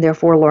test and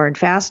therefore learn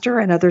faster,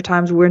 and other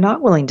times we're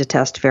not willing to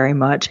test very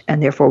much,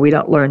 and therefore we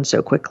don't learn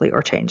so quickly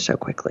or change so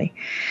quickly.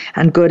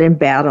 And good and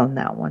bad on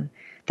that one.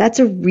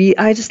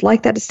 I just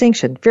like that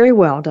distinction. Very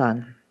well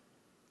done.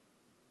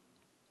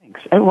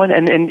 Thanks.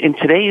 And in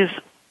today's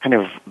kind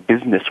of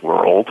business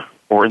world,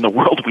 or in the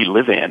world we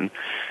live in,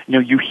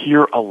 you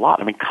hear a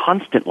lot,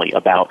 constantly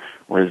about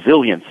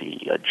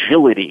resiliency,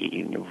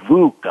 agility,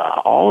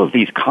 VUCA, all of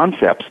these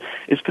concepts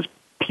is because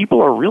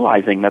people are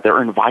realizing that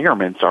their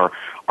environments are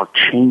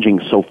changing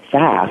so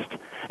fast.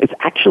 It's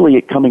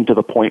actually coming to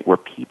the point where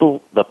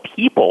the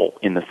people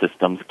in the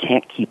systems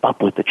can't keep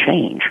up with the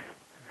change.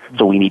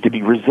 So we need to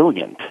be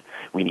resilient.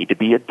 We need to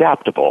be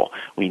adaptable.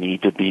 We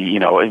need to be,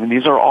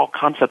 these are all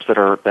concepts that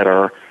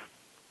are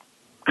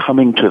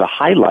coming to the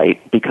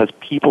highlight because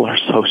people are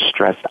so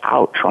stressed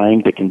out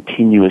trying to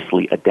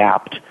continuously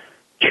adapt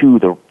to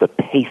the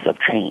pace of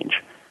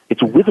change.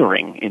 It's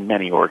withering in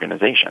many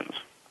organizations.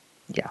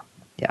 Yeah.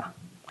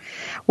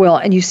 Well,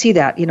 and you see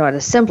that, at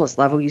a simplest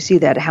level, you see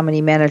that how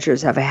many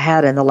managers have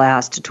had in the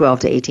last 12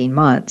 to 18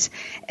 months,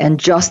 and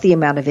just the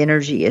amount of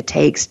energy it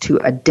takes to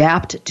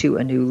adapt to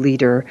a new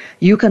leader,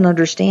 you can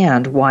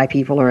understand why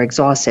people are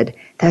exhausted.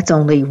 That's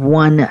only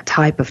one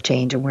type of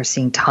change, and we're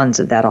seeing tons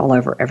of that all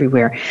over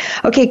everywhere.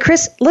 Okay,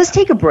 Chris, let's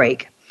take a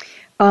break.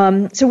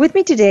 So with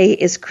me today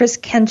is Chris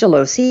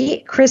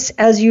Cancialosi. Chris,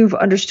 as you've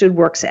understood,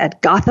 works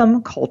at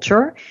Gotham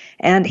Culture,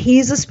 and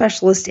he's a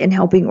specialist in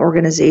helping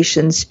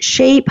organizations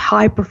shape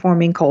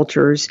high-performing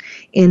cultures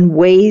in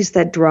ways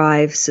that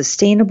drive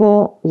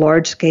sustainable,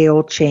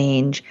 large-scale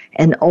change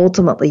and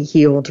ultimately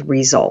yield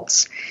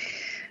results.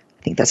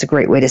 I think that's a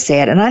great way to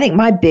say it. And I think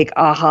my big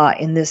aha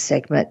in this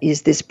segment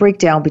is this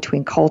breakdown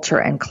between culture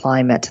and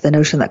climate. The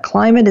notion that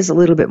climate is a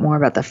little bit more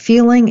about the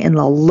feeling in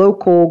the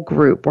local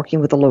group, working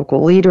with a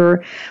local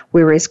leader,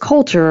 whereas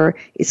culture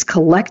is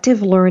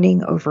collective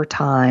learning over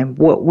time,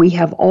 what we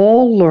have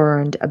all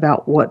learned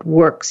about what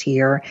works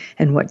here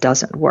and what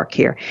doesn't work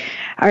here.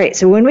 All right,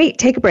 so when we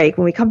take a break,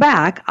 when we come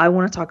back, I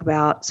want to talk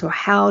about, so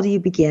how do you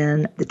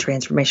begin the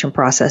transformation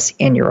process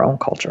in your own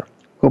culture?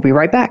 We'll be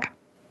right back.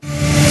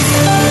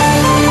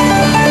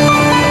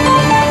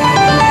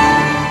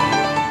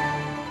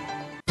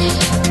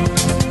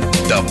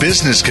 The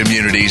business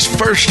community's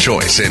first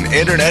choice in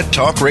Internet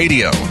Talk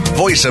Radio.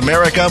 Voice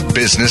America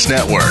Business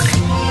Network.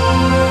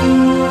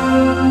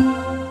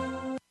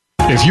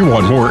 If you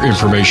want more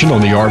information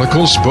on the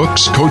articles,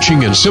 books,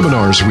 coaching, and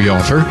seminars we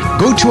offer,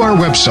 go to our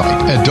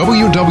website at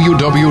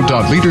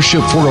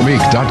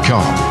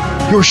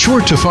www.leadershipforuminc.com. You're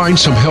sure to find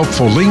some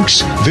helpful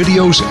links,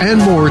 videos,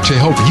 and more to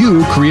help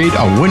you create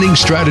a winning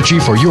strategy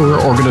for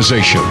your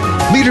organization.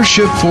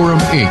 Leadership Forum,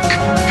 Inc.,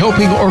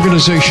 helping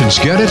organizations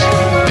get it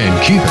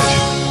and keep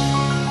it.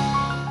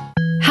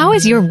 How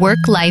is your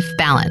work-life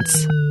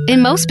balance?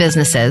 In most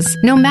businesses,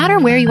 no matter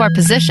where you are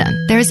positioned,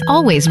 there is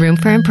always room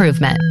for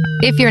improvement.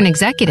 If you're an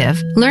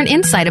executive, learn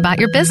insight about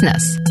your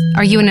business.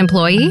 Are you an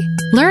employee?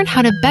 Learn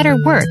how to better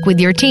work with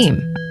your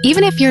team.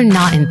 Even if you're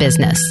not in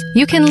business,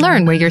 you can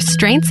learn where your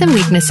strengths and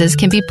weaknesses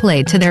can be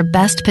played to their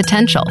best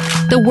potential.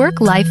 The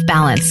Work-Life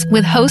Balance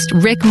with host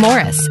Rick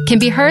Morris can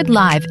be heard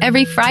live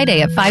every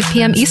Friday at 5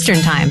 p.m.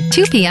 Eastern Time,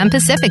 2 p.m.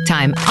 Pacific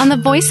Time on the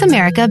Voice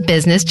America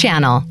Business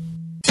Channel.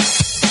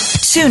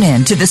 Tune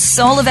in to The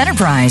Soul of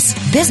Enterprise,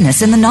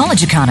 Business in the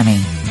Knowledge Economy,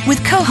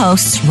 with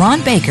co-hosts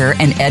Ron Baker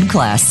and Ed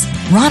Kless.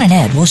 Ron and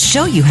Ed will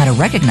show you how to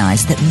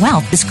recognize that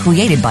wealth is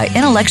created by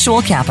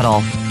intellectual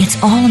capital. It's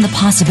all in the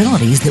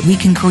possibilities that we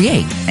can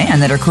create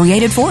and that are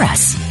created for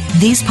us.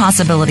 These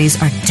possibilities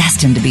are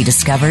destined to be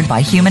discovered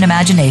by human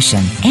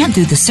imagination and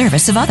through the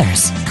service of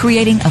others,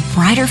 creating a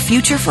brighter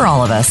future for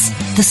all of us.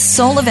 The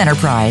Soul of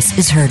Enterprise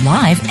is heard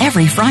live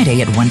every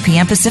Friday at 1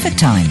 p.m. Pacific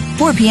Time,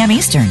 4 p.m.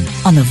 Eastern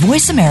on the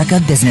Voice America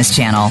Business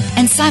Channel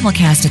and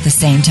simulcast at the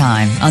same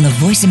time on the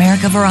Voice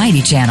America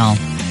Variety Channel.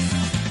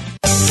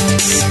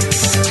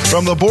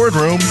 From the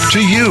boardroom to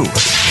you,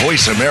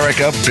 Voice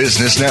America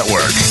Business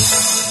Network.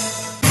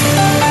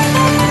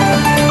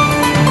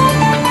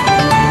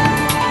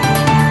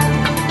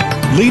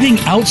 Leading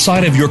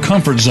outside of your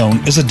comfort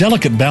zone is a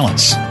delicate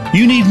balance.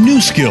 You need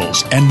new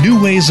skills and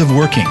new ways of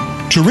working.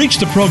 To reach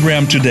the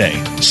program today,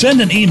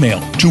 send an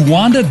email to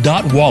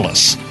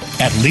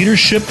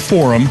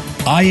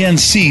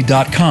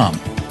wanda.wallace@leadershipforuminc.com.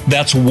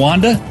 That's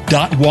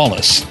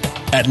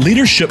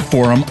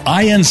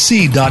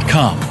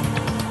wanda.wallace@leadershipforuminc.com.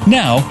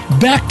 Now,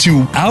 back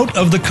to Out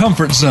of the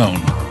Comfort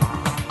Zone.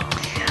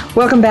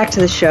 Welcome back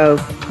to the show.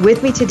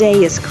 With me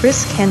today is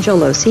Chris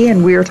Cancialosi,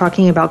 and we are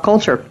talking about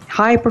culture,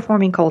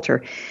 high-performing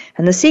culture.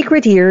 And the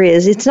secret here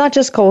is it's not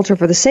just culture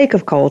for the sake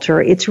of culture.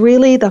 It's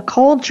really the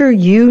culture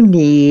you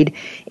need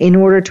in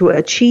order to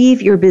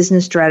achieve your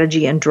business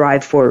strategy and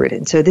drive forward.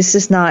 And so this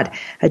is not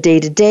a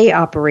day-to-day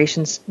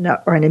operations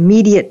or an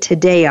immediate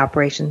today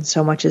operation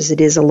so much as it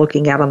is a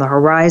looking out on the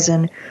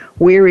horizon.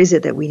 Where is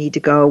it that we need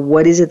to go?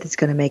 What is it that's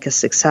going to make us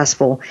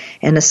successful?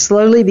 And a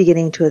slowly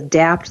beginning to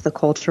adapt the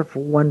culture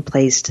from one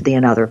place to the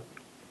another.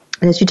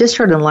 And as you just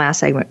heard in the last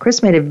segment,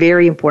 Chris made a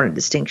very important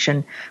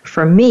distinction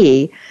for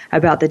me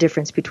about the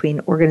difference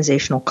between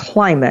organizational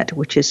climate,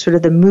 which is sort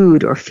of the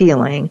mood or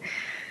feeling,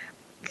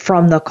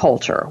 from the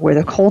culture, where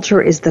the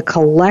culture is the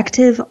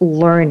collective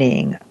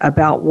learning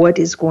about what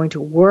is going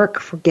to work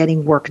for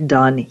getting work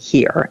done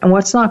here and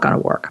what's not going to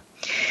work.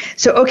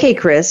 So, okay,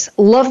 Chris,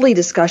 lovely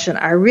discussion.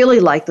 I really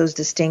like those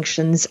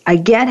distinctions. I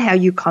get how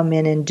you come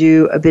in and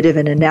do a bit of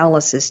an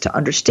analysis to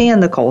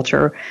understand the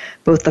culture,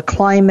 both the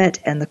climate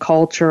and the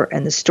culture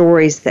and the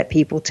stories that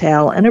people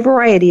tell and a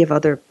variety of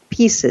other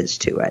pieces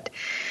to it.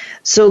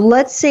 So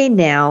let's say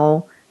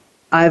now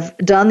I've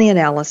done the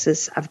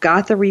analysis, I've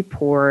got the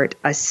report,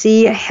 I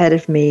see ahead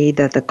of me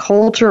that the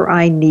culture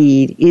I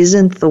need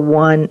isn't the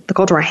one, the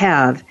culture I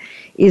have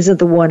isn't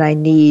the one I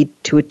need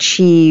to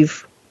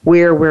achieve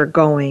where we're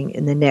going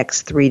in the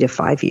next 3 to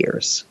 5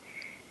 years.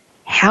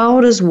 How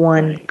does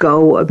one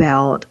go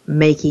about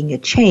making a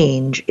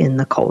change in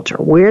the culture?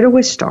 Where do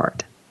we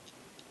start?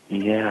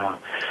 Yeah,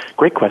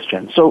 great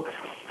question. So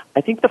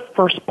I think the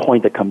first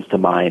point that comes to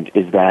mind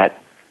is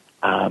that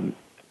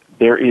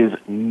there is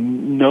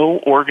no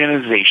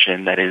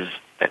organization that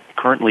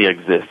currently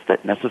exists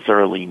that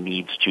necessarily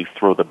needs to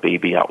throw the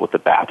baby out with the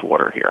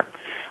bathwater here.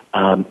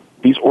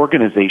 These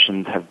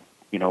organizations have,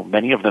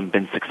 many of them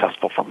been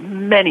successful for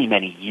many,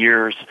 many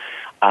years.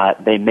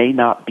 They may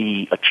not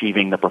be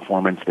achieving the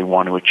performance they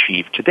want to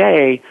achieve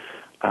today,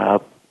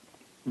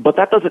 but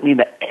that doesn't mean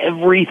that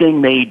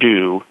everything they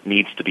do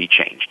needs to be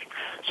changed.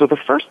 So the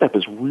first step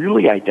is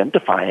really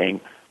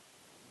identifying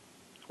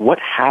what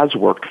has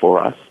worked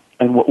for us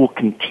and what will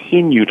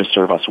continue to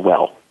serve us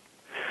well.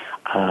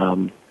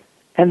 And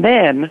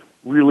then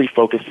really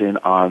focus in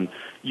on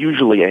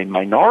usually a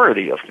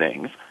minority of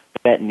things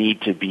that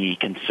need to be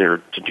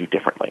considered to do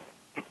differently.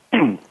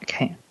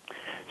 Okay.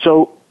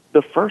 So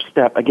the first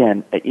step,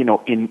 again,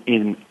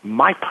 in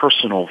my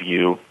personal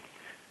view,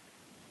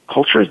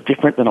 culture is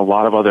different than a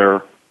lot of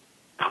other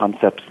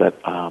concepts that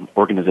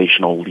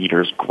organizational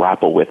leaders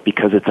grapple with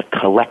because it's a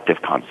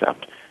collective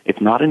concept. It's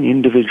not an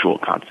individual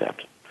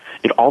concept.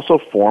 It also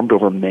formed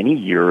over many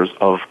years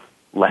of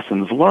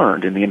lessons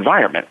learned in the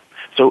environment.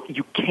 So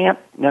you can't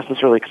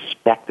necessarily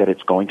expect that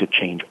it's going to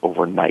change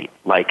overnight,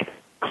 like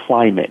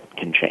climate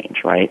can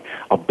change, right?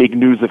 A big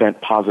news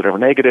event, positive or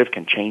negative,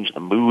 can change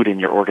the mood in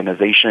your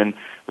organization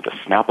with a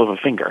snap of a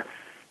finger.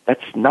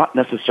 That's not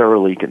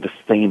necessarily the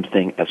same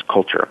thing as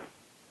culture.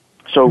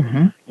 So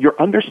you're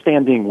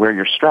understanding where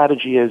your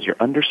strategy is, you're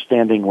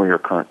understanding where your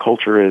current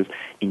culture is,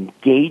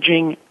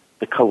 engaging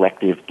the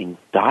collective in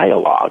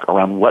dialogue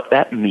around what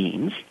that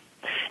means.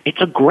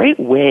 It's a great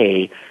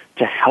way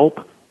to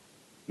help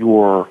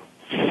your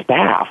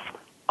staff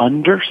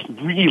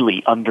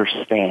really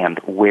understand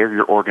where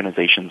your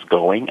organization's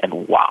going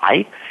and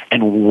why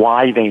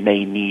they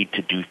may need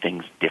to do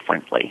things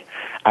differently,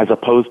 as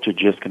opposed to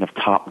just kind of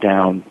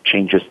top-down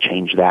change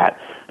that,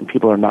 and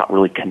people are not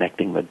really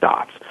connecting the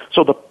dots.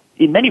 So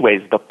in many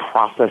ways, the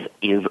process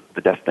is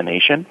the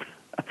destination.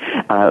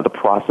 The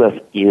process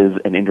is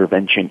an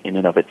intervention in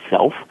and of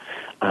itself,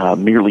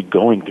 merely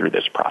going through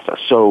this process.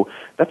 So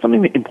that's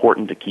something that's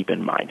important to keep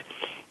in mind.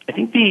 I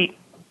think the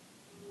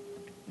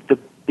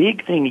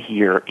big thing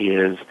here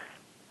is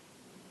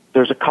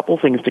there's a couple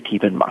things to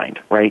keep in mind,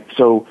 right?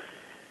 So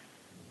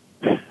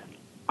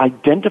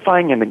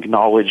identifying and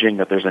acknowledging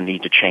that there's a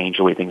need to change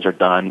the way things are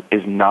done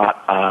is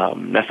not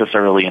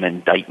necessarily an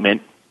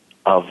indictment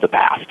of the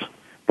past.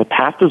 The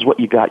past is what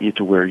got you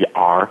to where you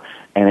are,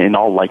 and in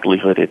all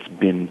likelihood, it's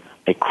been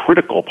a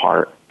critical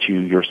part to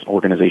your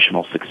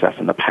organizational success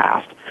in the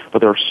past. But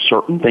there are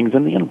certain things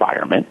in the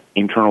environment,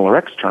 internal or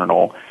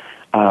external,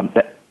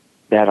 that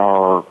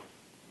are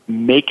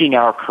making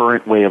our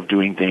current way of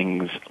doing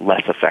things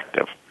less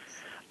effective.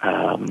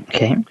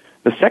 Okay.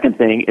 The second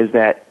thing is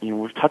that,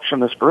 we've touched on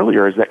this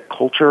earlier, is that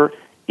culture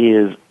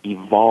is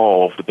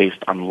evolved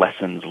based on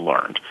lessons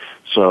learned.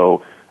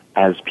 So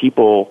as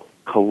people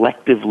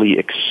collectively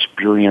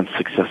experience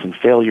success and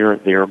failure,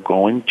 they're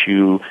going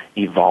to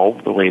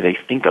evolve the way they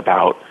think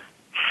about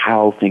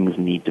how things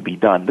need to be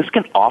done. This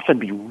can often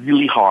be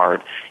really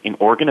hard in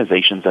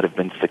organizations that have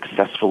been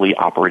successfully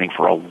operating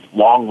for a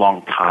long,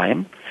 long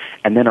time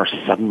and then are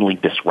suddenly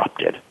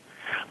disrupted.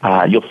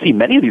 You'll see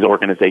many of these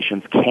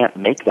organizations can't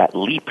make that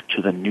leap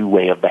to the new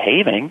way of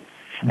behaving,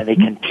 and they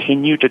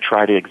continue to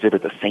try to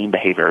exhibit the same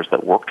behaviors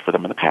that worked for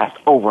them in the past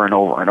over and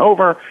over and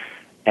over,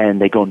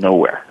 and they go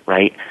nowhere,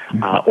 right?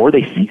 Or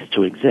they cease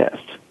to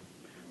exist.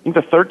 I think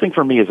the third thing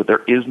for me is that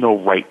there is no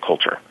right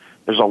culture.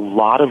 There's a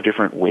lot of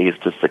different ways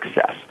to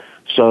success.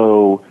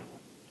 So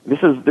this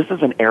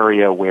is an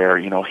area where,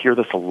 I hear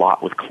this a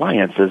lot with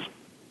clients is,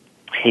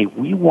 hey,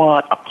 we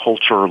want a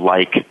culture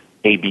like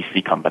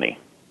ABC company,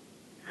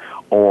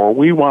 or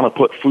we want to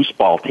put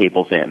foosball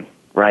tables in,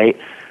 right?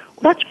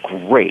 Well, that's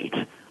great,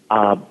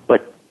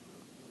 but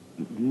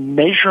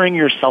measuring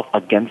yourself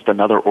against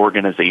another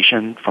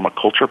organization from a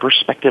culture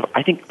perspective,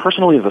 I think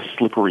personally is a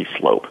slippery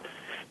slope,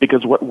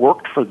 because what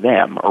worked for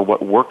them or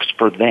what works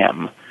for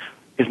them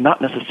is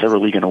not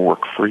necessarily going to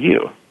work for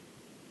you.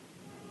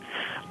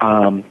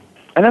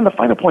 And then the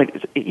final point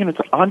is, it's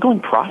an ongoing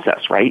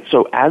process, right?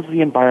 So as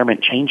the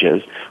environment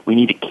changes, we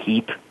need to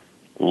keep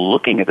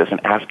looking at this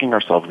and asking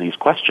ourselves these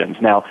questions.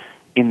 Now,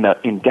 in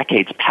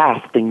decades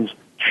past, things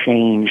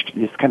changed.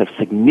 This kind of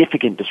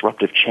significant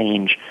disruptive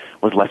change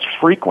was less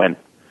frequent.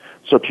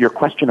 So to your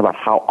question about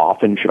how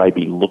often should I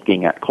be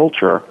looking at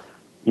culture,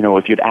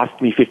 if you'd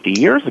asked me 50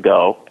 years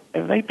ago,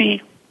 it might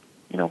be,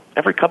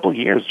 every couple of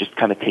years just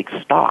kind of take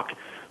stock.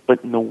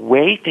 But in the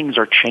way things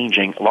are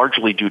changing,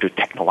 largely due to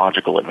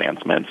technological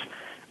advancements,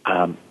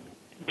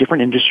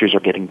 different industries are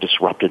getting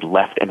disrupted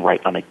left and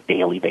right on a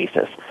daily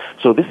basis.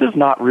 So this is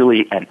not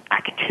really an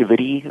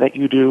activity that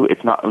you do.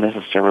 It's not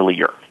necessarily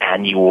your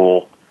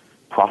annual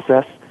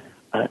process.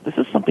 This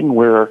is something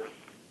where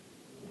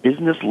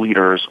business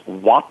leaders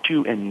want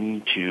to and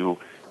need to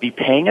be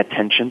paying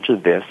attention to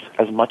this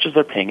as much as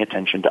they're paying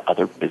attention to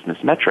other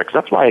business metrics.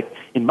 That's why,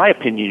 in my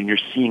opinion, you're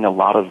seeing a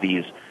lot of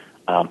these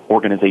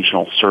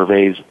organizational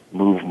surveys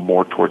move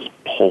more towards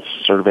pulse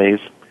surveys,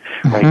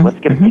 right? Let's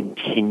get a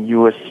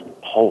continuous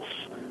pulse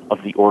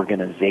of the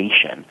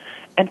organization.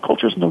 And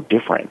culture is no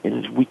different. It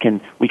is, we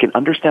can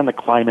understand the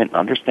climate,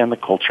 understand the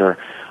culture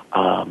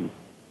to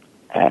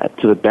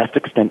the best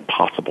extent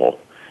possible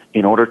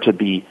in order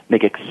to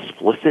make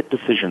explicit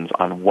decisions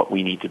on what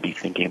we need to be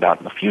thinking about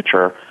in the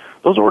future.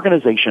 Those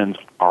organizations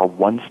are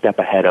one step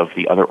ahead of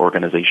the other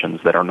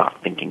organizations that are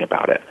not thinking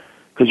about it.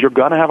 Because you're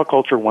going to have a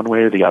culture one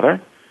way or the other.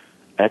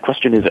 The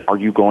question is, are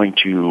you going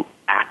to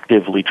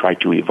actively try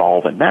to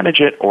evolve and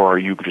manage it, or are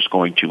you just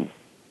going to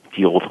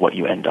deal with what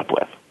you end up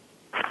with?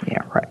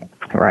 Yeah, right.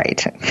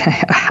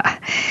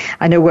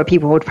 I know what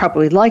people would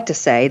probably like to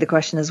say. The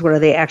question is, what do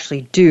they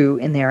actually do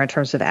in there in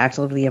terms of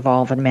actively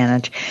evolve and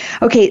manage?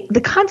 Okay,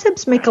 the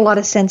concepts make a lot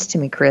of sense to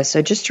me, Chris.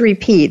 So just to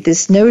repeat,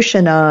 this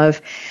notion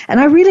of, and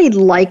I really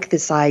like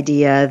this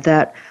idea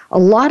that a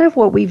lot of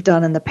what we've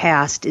done in the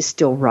past is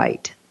still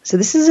right. So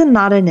this is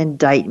not an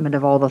indictment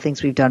of all the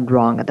things we've done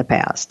wrong in the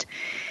past.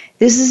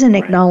 This is an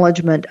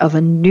acknowledgement of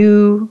a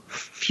new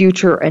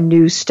future, a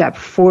new step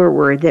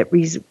forward that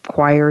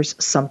requires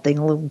something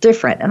a little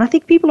different. And I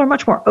think people are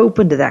much more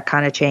open to that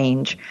kind of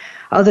change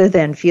other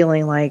than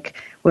feeling like,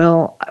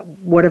 well,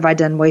 what have I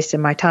done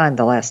wasting my time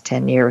the last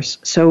 10 years?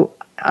 So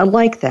I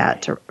like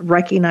that, to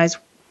recognize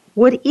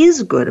what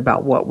is good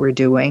about what we're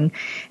doing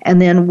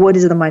and then what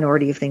is the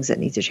minority of things that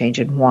need to change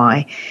and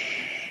why.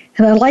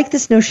 And I like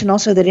this notion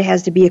also that it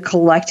has to be a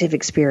collective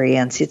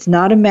experience. It's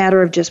not a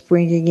matter of just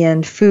bringing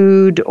in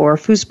food or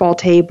foosball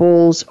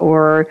tables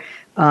or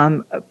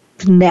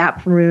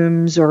nap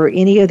rooms or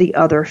any of the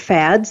other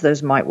fads.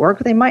 Those might work,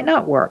 they might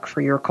not work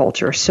for your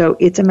culture. So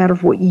it's a matter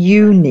of what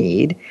you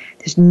need.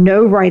 There's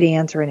no right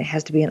answer, and it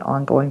has to be an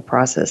ongoing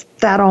process.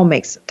 That all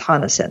makes a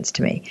ton of sense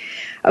to me.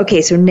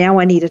 Okay, so now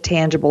I need a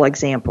tangible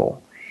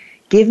example.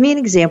 Give me an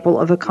example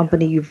of a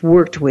company you've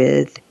worked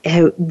with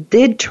who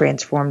did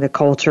transform the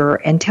culture,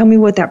 and tell me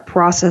what that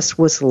process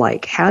was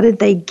like. How did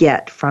they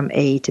get from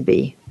A to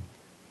B?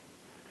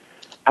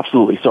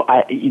 Absolutely. So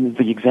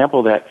the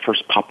example that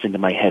first popped into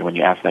my head when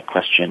you asked that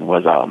question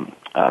was a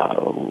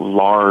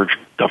large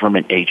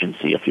government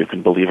agency, if you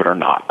can believe it or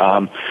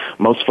not.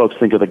 Most folks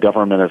think of the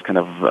government as kind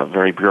of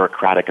very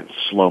bureaucratic and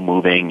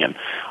slow-moving, and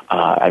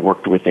I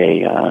worked with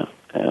a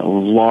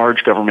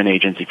large government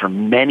agency for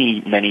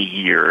many, many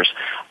years.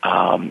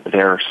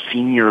 Their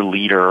senior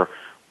leader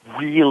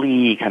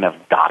really kind of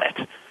got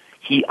it.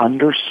 He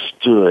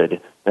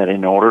understood that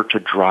in order to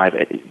drive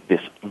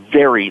this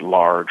very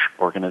large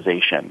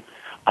organization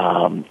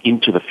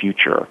into the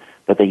future,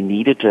 that they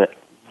needed to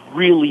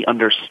really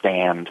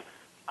understand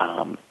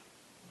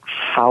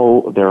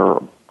how their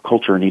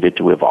culture needed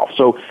to evolve.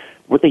 So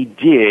what they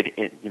did,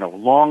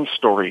 long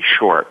story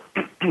short,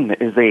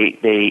 is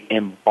they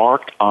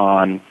embarked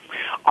on,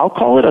 I'll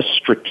call it a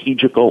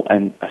strategic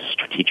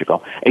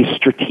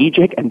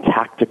and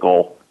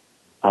tactical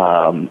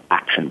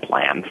action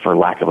plan, for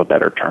lack of a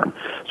better term.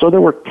 So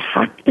there were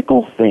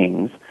tactical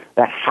things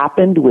that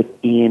happened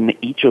within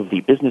each of the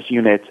business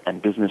units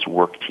and business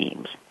work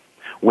teams,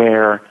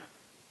 where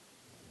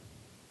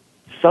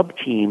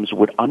sub-teams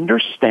would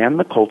understand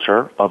the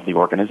culture of the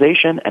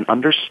organization and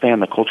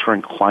understand the culture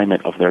and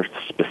climate of their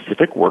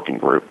specific working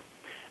group.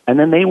 And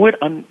then they would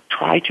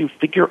try to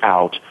figure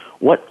out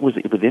what was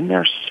within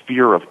their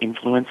sphere of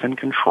influence and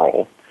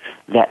control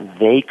that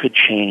they could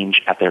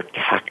change at their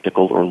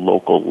tactical or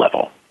local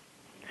level.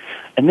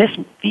 And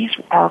these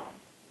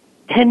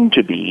tend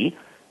to be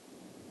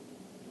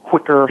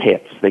quicker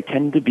hits. They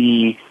tend to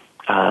be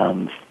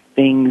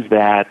things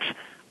that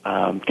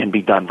can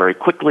be done very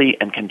quickly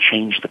and can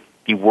change the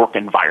work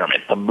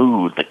environment, the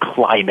mood, the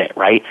climate,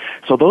 right?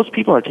 So those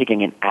people are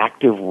taking an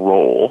active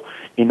role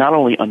in not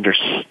only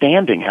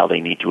understanding how they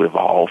need to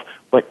evolve,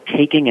 but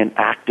taking an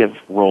active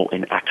role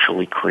in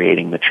actually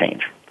creating the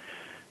change.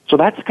 So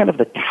that's kind of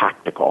the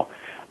tactical.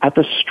 At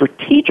the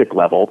strategic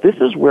level, this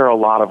is where a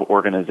lot of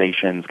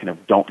organizations kind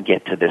of don't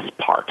get to this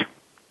part.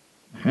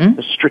 Mm-hmm.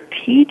 The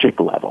strategic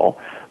level,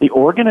 the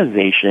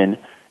organization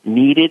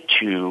needed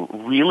to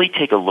really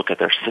take a look at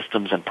their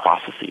systems and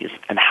processes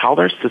and how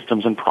their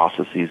systems and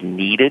processes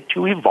needed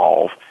to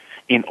evolve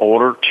in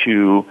order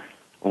to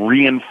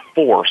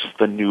reinforce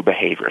the new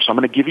behavior. So I'm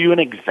going to give you an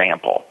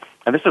example.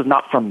 And this is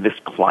not from this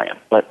client,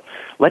 but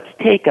let's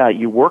take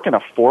you work in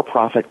a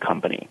for-profit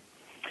company,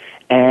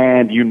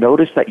 and you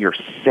notice that your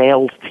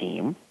sales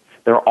team,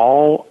 they're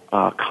all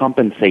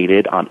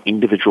compensated on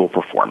individual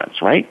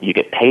performance, right? You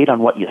get paid on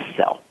what you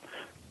sell.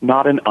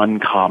 Not an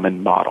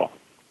uncommon model.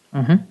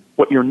 Mm-hmm.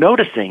 What you're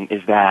noticing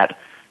is that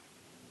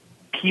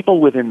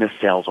people within this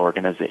sales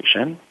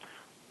organization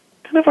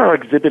kind of are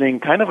exhibiting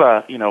kind of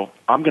a,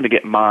 I'm going to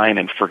get mine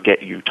and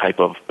forget you type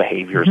of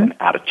behaviors and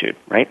attitude,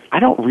 right? I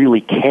don't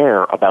really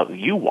care about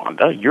you,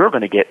 Wanda. You're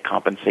going to get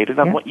compensated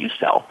on what you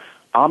sell.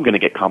 I'm going to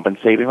get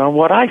compensated on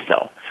what I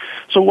sell.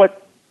 So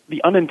what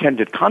the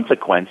unintended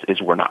consequence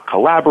is we're not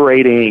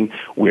collaborating,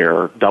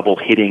 we're double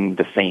hitting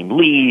the same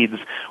leads,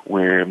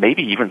 we're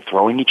maybe even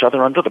throwing each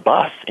other under the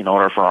bus in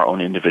order for our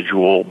own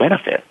individual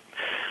benefit.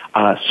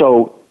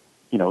 So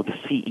the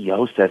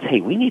CEO says,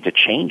 hey, we need to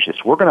change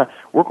this. We're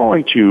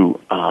going to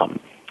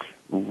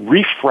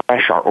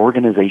refresh our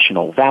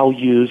organizational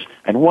values,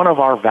 and one of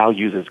our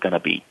values is going to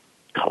be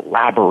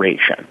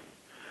collaboration.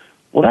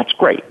 Well, that's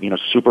great.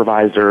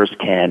 Supervisors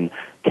can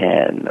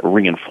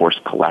reinforce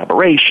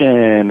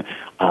collaboration.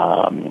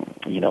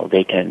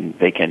 They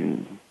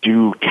can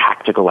do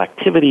tactical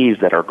activities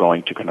that are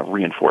going to kind of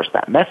reinforce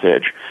that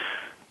message.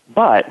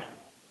 But,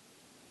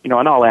 and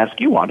I'll ask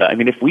you, Wanda,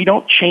 if we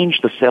don't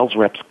change the sales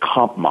rep's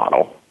comp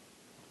model,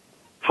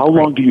 how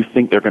long do you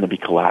think they're going to be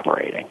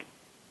collaborating?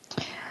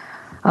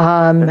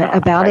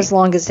 About as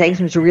long as it takes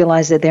them to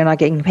realize that they're not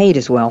getting paid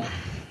as well.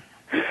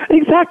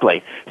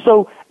 Exactly.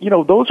 So,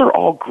 those are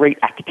all great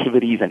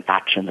activities and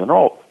actions, and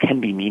all can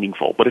be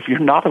meaningful. But if you're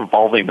not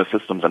evolving the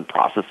systems and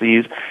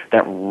processes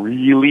that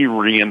really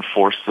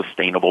reinforce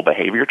sustainable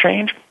behavior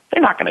change,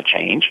 they're not going to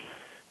change.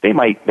 They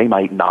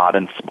might nod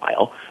and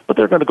smile, but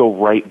they're going to go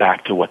right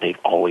back to what they've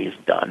always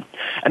done.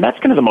 And that's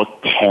kind of the most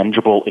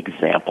tangible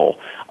example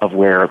of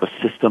where the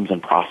systems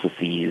and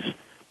processes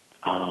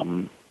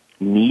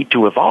need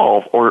to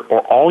evolve, or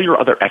all your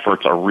other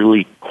efforts are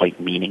really quite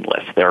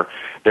meaningless. They're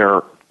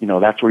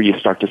that's where you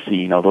start to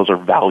see, those are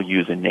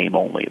values in name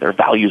only. They're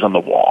values on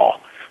the wall.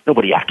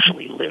 Nobody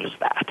actually lives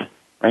that,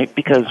 right?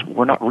 Because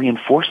we're not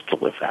reinforced to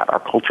live that. Our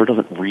culture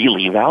doesn't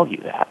really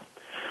value that.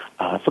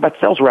 So that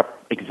sales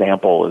rep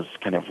example is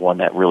kind of one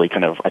that really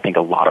I think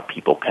a lot of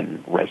people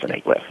can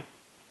resonate with.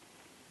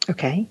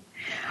 Okay.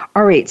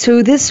 All right.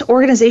 So this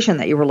organization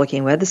that you were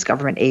looking with, this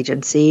government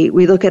agency,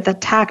 we look at the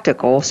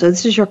tactical. So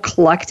this is your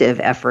collective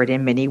effort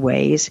in many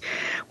ways,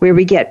 where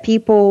we get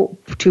people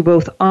to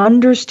both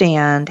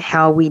understand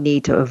how we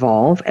need to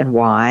evolve and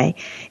why,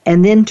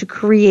 and then to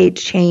create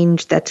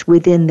change that's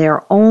within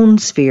their own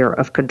sphere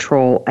of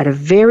control at a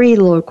very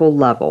local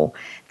level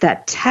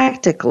that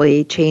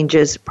tactically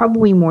changes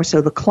probably more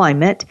so the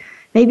climate,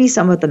 maybe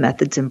some of the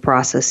methods and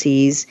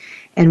processes,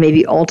 and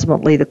maybe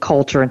ultimately the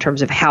culture in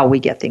terms of how we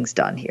get things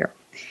done here.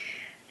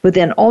 But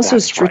then also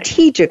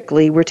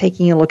strategically, we're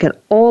taking a look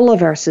at all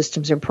of our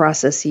systems and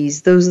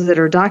processes, those that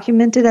are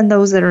documented and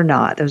those that are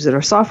not, those that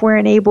are software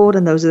enabled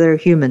and those that are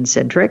human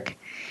centric,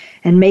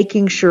 and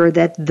making sure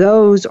that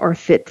those are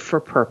fit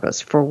for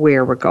purpose for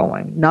where we're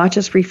going, not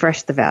just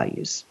refresh the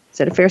values. Is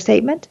that a fair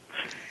statement?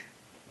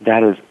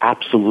 That is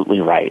absolutely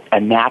right.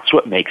 And that's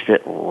what makes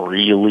it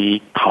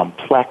really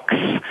complex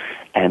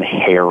and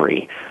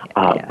hairy.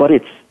 But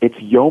it's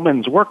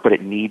yeoman's work, but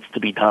it needs to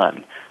be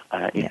done.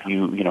 If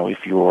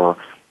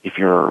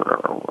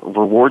your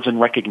rewards and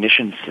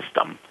recognition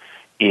system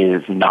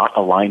is not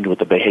aligned with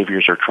the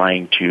behaviors you're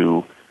trying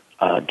to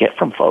get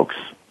from folks,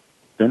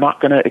 they're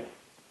not going to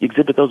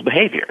exhibit those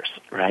behaviors,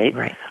 right?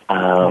 Right.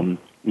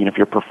 If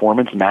your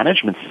performance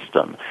management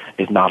system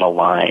is not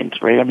aligned,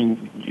 right?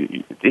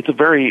 It's a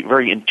very,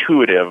 very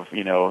intuitive,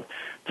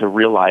 to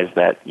realize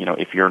that,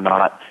 if you're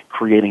not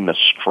creating the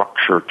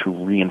structure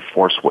to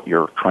reinforce what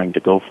you're trying to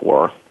go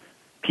for,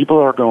 people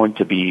are going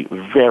to be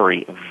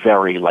very,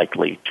 very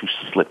likely to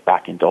slip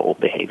back into old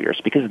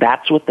behaviors because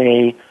that's what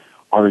they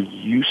are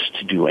used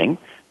to doing.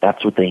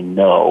 That's what they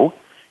know.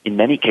 In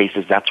many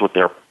cases, that's what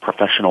their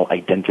professional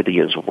identity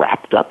is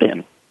wrapped up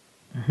in.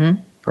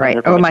 Mm-hmm. Right.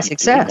 Oh, my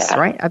success,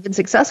 right? I've been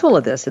successful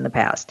at this in the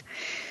past.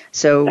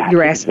 So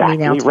you're asking me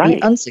now to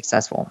be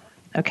unsuccessful.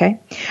 Okay.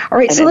 All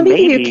right. So let me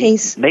give you a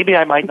case. Maybe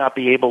I might not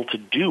be able to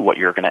do what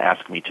you're going to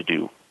ask me to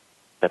do.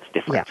 That's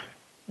different.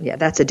 Yeah,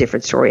 that's a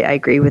different story. I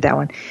agree with that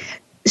one.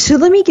 So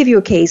let me give you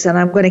a case, and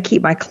I'm going to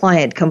keep my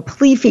client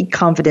completely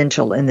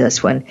confidential in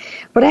this one.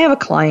 But I have a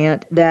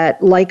client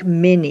that, like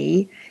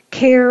many,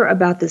 care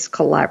about this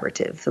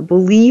collaborative, the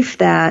belief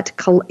that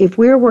if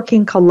we're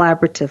working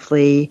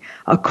collaboratively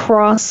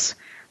across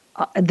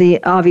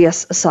the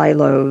obvious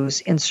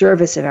silos in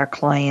service of our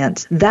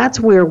clients, that's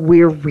where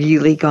we're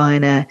really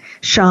going to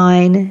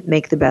shine,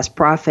 make the best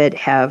profit,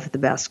 have the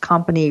best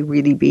company,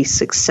 really be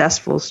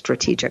successful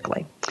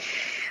strategically.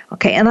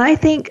 Okay, and I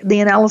think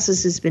the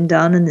analysis has been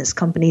done in this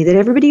company that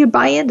everybody would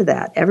buy into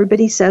that.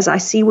 Everybody says, I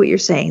see what you're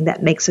saying.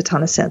 That makes a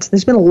ton of sense.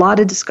 There's been a lot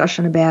of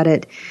discussion about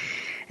it.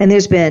 And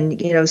there's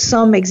been,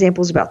 some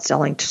examples about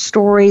selling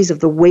stories of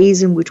the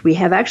ways in which we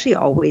have actually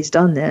always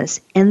done this.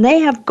 And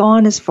they have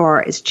gone as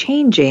far as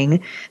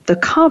changing the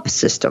comp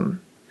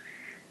system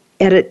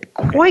in a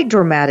quite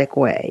dramatic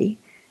way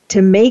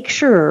to make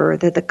sure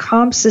that the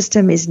comp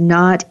system is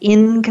not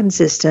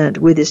inconsistent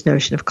with this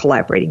notion of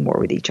collaborating more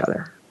with each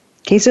other.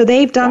 Okay, so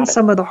they've done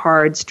some of the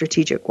hard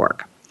strategic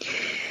work.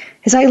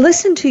 As I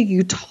listen to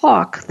you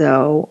talk,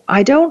 though,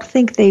 I don't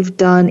think they've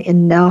done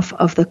enough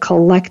of the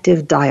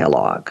collective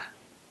dialogue.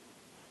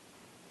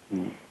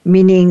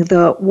 Meaning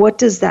what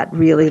does that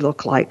really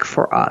look like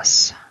for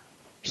us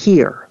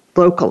here,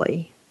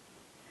 locally?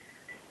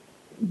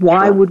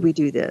 Why would we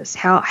do this?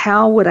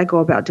 How would I go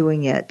about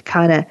doing it?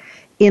 Kind of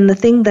in the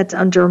thing that's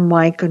under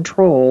my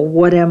control,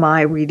 what am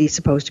I really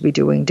supposed to be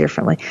doing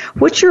differently?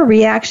 What's your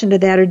reaction to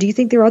that, or do you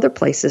think there are other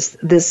places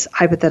this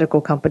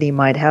hypothetical company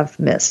might have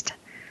missed?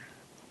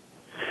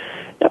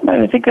 Yeah,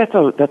 I think that's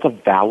a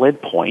valid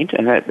point,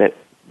 and that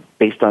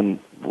based on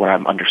what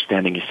I'm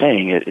understanding you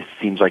saying, it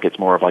seems like it's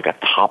more of like a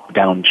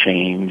top-down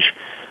change,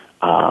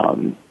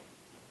 more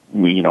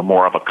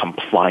of a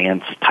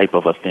compliance type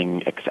of a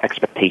thing,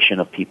 expectation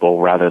of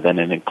people rather than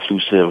an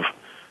inclusive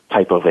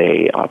type of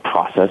a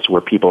process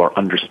where people are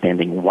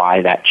understanding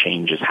why that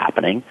change is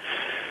happening.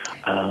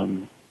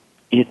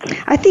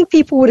 I think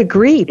people would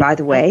agree, by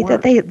the way,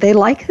 that they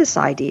like this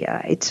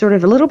idea. It's sort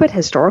of a little bit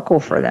historical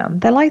for them.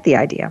 They like the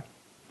idea.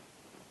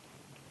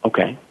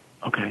 Okay.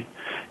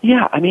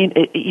 Yeah, I mean,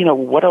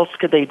 what else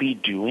could they be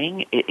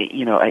doing?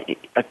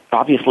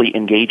 Obviously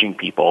engaging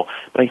people,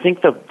 but I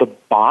think the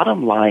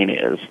bottom line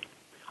is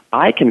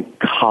I can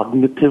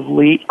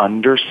cognitively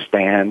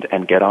understand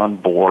and get on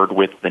board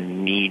with the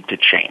need to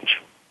change.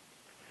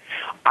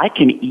 I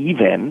can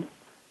even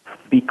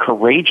be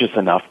courageous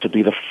enough to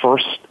be the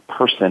first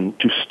person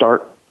to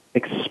start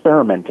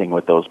experimenting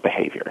with those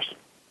behaviors.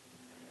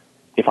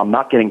 If I'm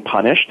not getting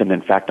punished, and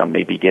in fact I'm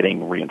maybe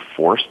getting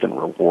reinforced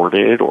and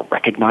rewarded or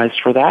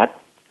recognized for that,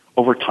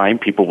 over time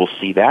people will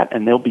see that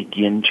and they'll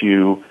begin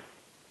to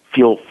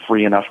feel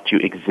free enough to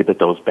exhibit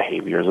those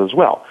behaviors as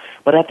well.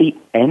 But at the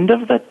end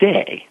of the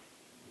day,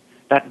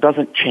 that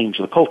doesn't change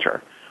the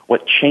culture.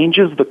 What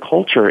changes the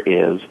culture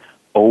is,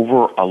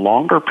 over a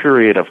longer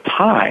period of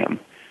time,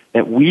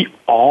 that we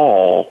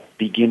all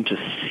begin to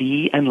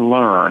see and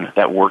learn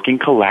that working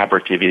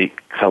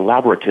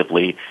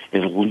collaboratively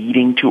is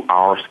leading to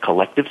our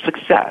collective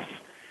success.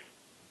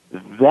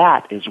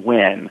 That is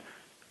when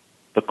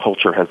the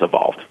culture has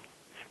evolved,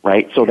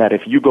 right? So that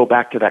if you go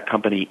back to that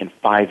company in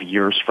 5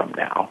 years from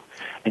now,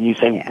 and you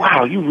say,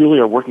 wow, you really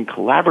are working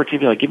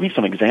collaboratively, like, give me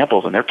some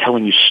examples, and they're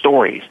telling you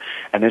stories,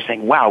 and they're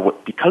saying, wow,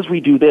 because we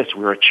do this,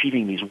 we're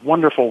achieving these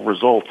wonderful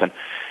results,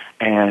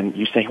 and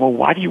you say, well,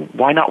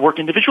 why not work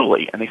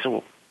individually? And they say,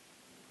 well,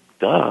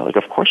 duh, like,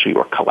 of course we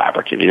work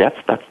collaboratively.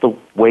 That's the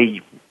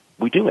way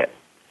we do it.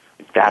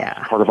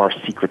 That's part of our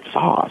secret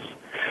sauce.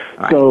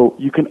 Right. So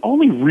you can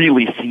only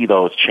really see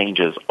those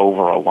changes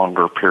over a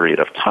longer period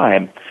of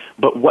time,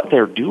 but what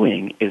they're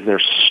doing is they're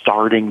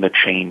starting the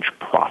change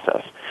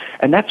process.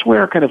 And that's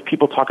where kind of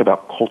people talk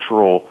about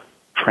cultural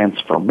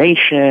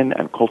transformation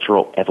and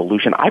cultural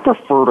evolution. I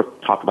prefer to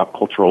talk about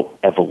cultural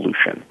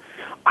evolution.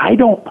 I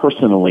don't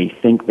personally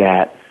think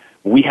that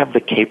we have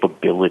the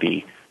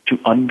capability to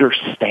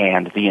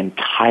understand the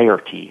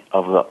entirety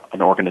of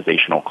an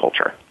organizational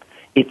culture.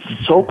 It's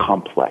so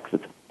complex.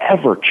 It's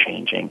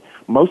ever-changing.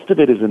 Most of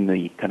it is in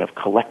the kind of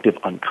collective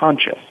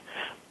unconscious.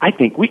 I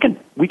think we can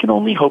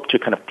only hope to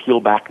kind of peel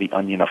back the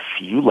onion a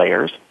few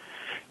layers,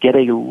 get a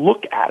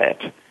look at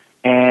it,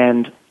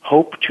 and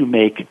hope to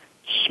make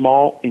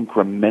small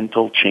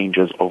incremental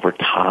changes over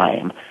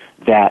time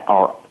that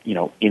are,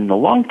 in the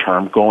long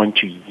term going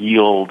to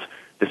yield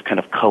this kind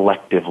of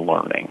collective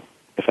learning,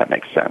 if that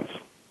makes sense.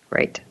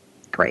 Great.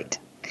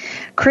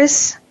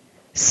 Chris,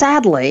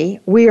 sadly,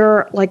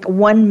 we're like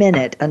 1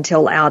 minute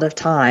until out of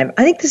time.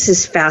 I think this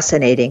is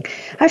fascinating.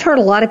 I've heard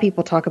a lot of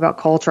people talk about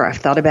culture. I've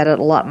thought about it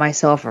a lot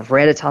myself. I've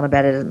read a ton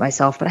about it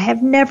myself, but I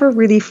have never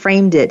really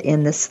framed it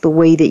in the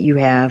way that you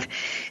have.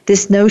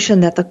 This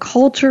notion that the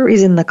culture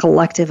is in the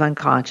collective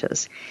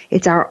unconscious.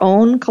 It's our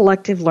own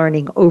collective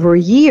learning over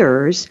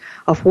years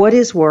of what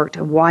has worked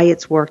and why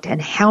it's worked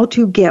and how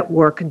to get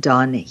work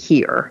done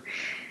here.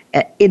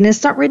 And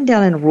it's not written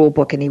down in a rule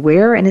book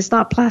anywhere, and it's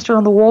not plastered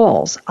on the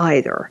walls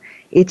either.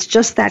 It's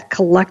just that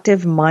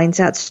collective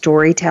mindset,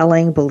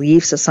 storytelling,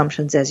 beliefs,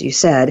 assumptions, as you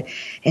said.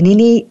 And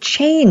any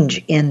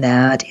change in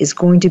that is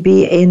going to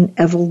be an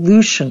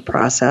evolution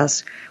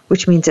process,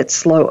 which means it's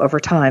slow over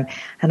time.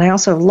 And I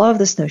also love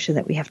this notion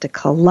that we have to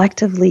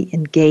collectively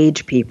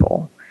engage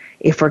people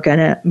if we're going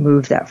to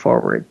move that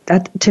forward.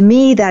 That, to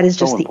me, that is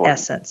just the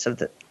essence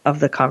of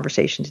the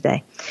conversation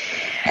today.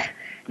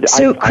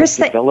 So,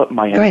 Chris, I've developed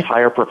my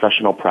entire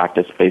professional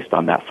practice based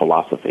on that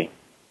philosophy.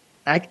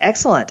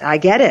 Excellent. I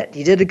get it.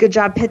 You did a good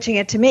job pitching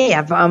it to me.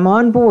 I'm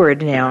on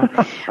board now.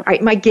 All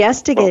right. My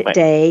guest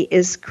today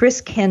is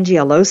Chris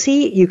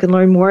Cancialosi. You can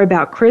learn more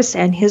about Chris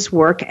and his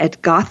work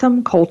at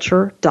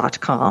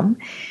gothamculture.com.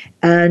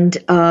 And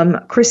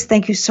Chris,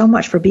 thank you so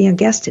much for being a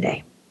guest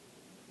today.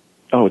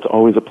 Oh, it's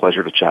always a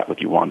pleasure to chat with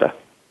you, Wanda.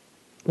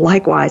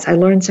 Likewise, I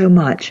learned so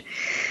much.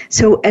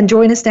 And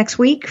join us next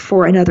week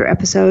for another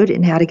episode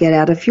in how to get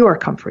out of your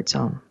comfort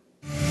zone.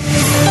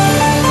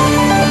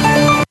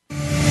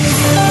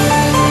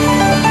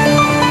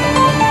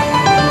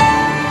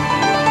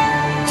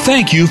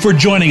 Thank you for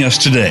joining us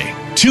today.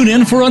 Tune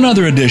in for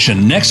another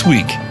edition next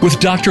week with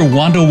Dr.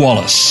 Wanda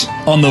Wallace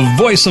on the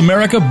Voice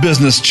America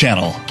Business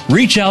Channel.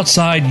 Reach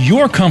outside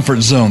your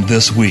comfort zone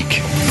this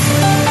week.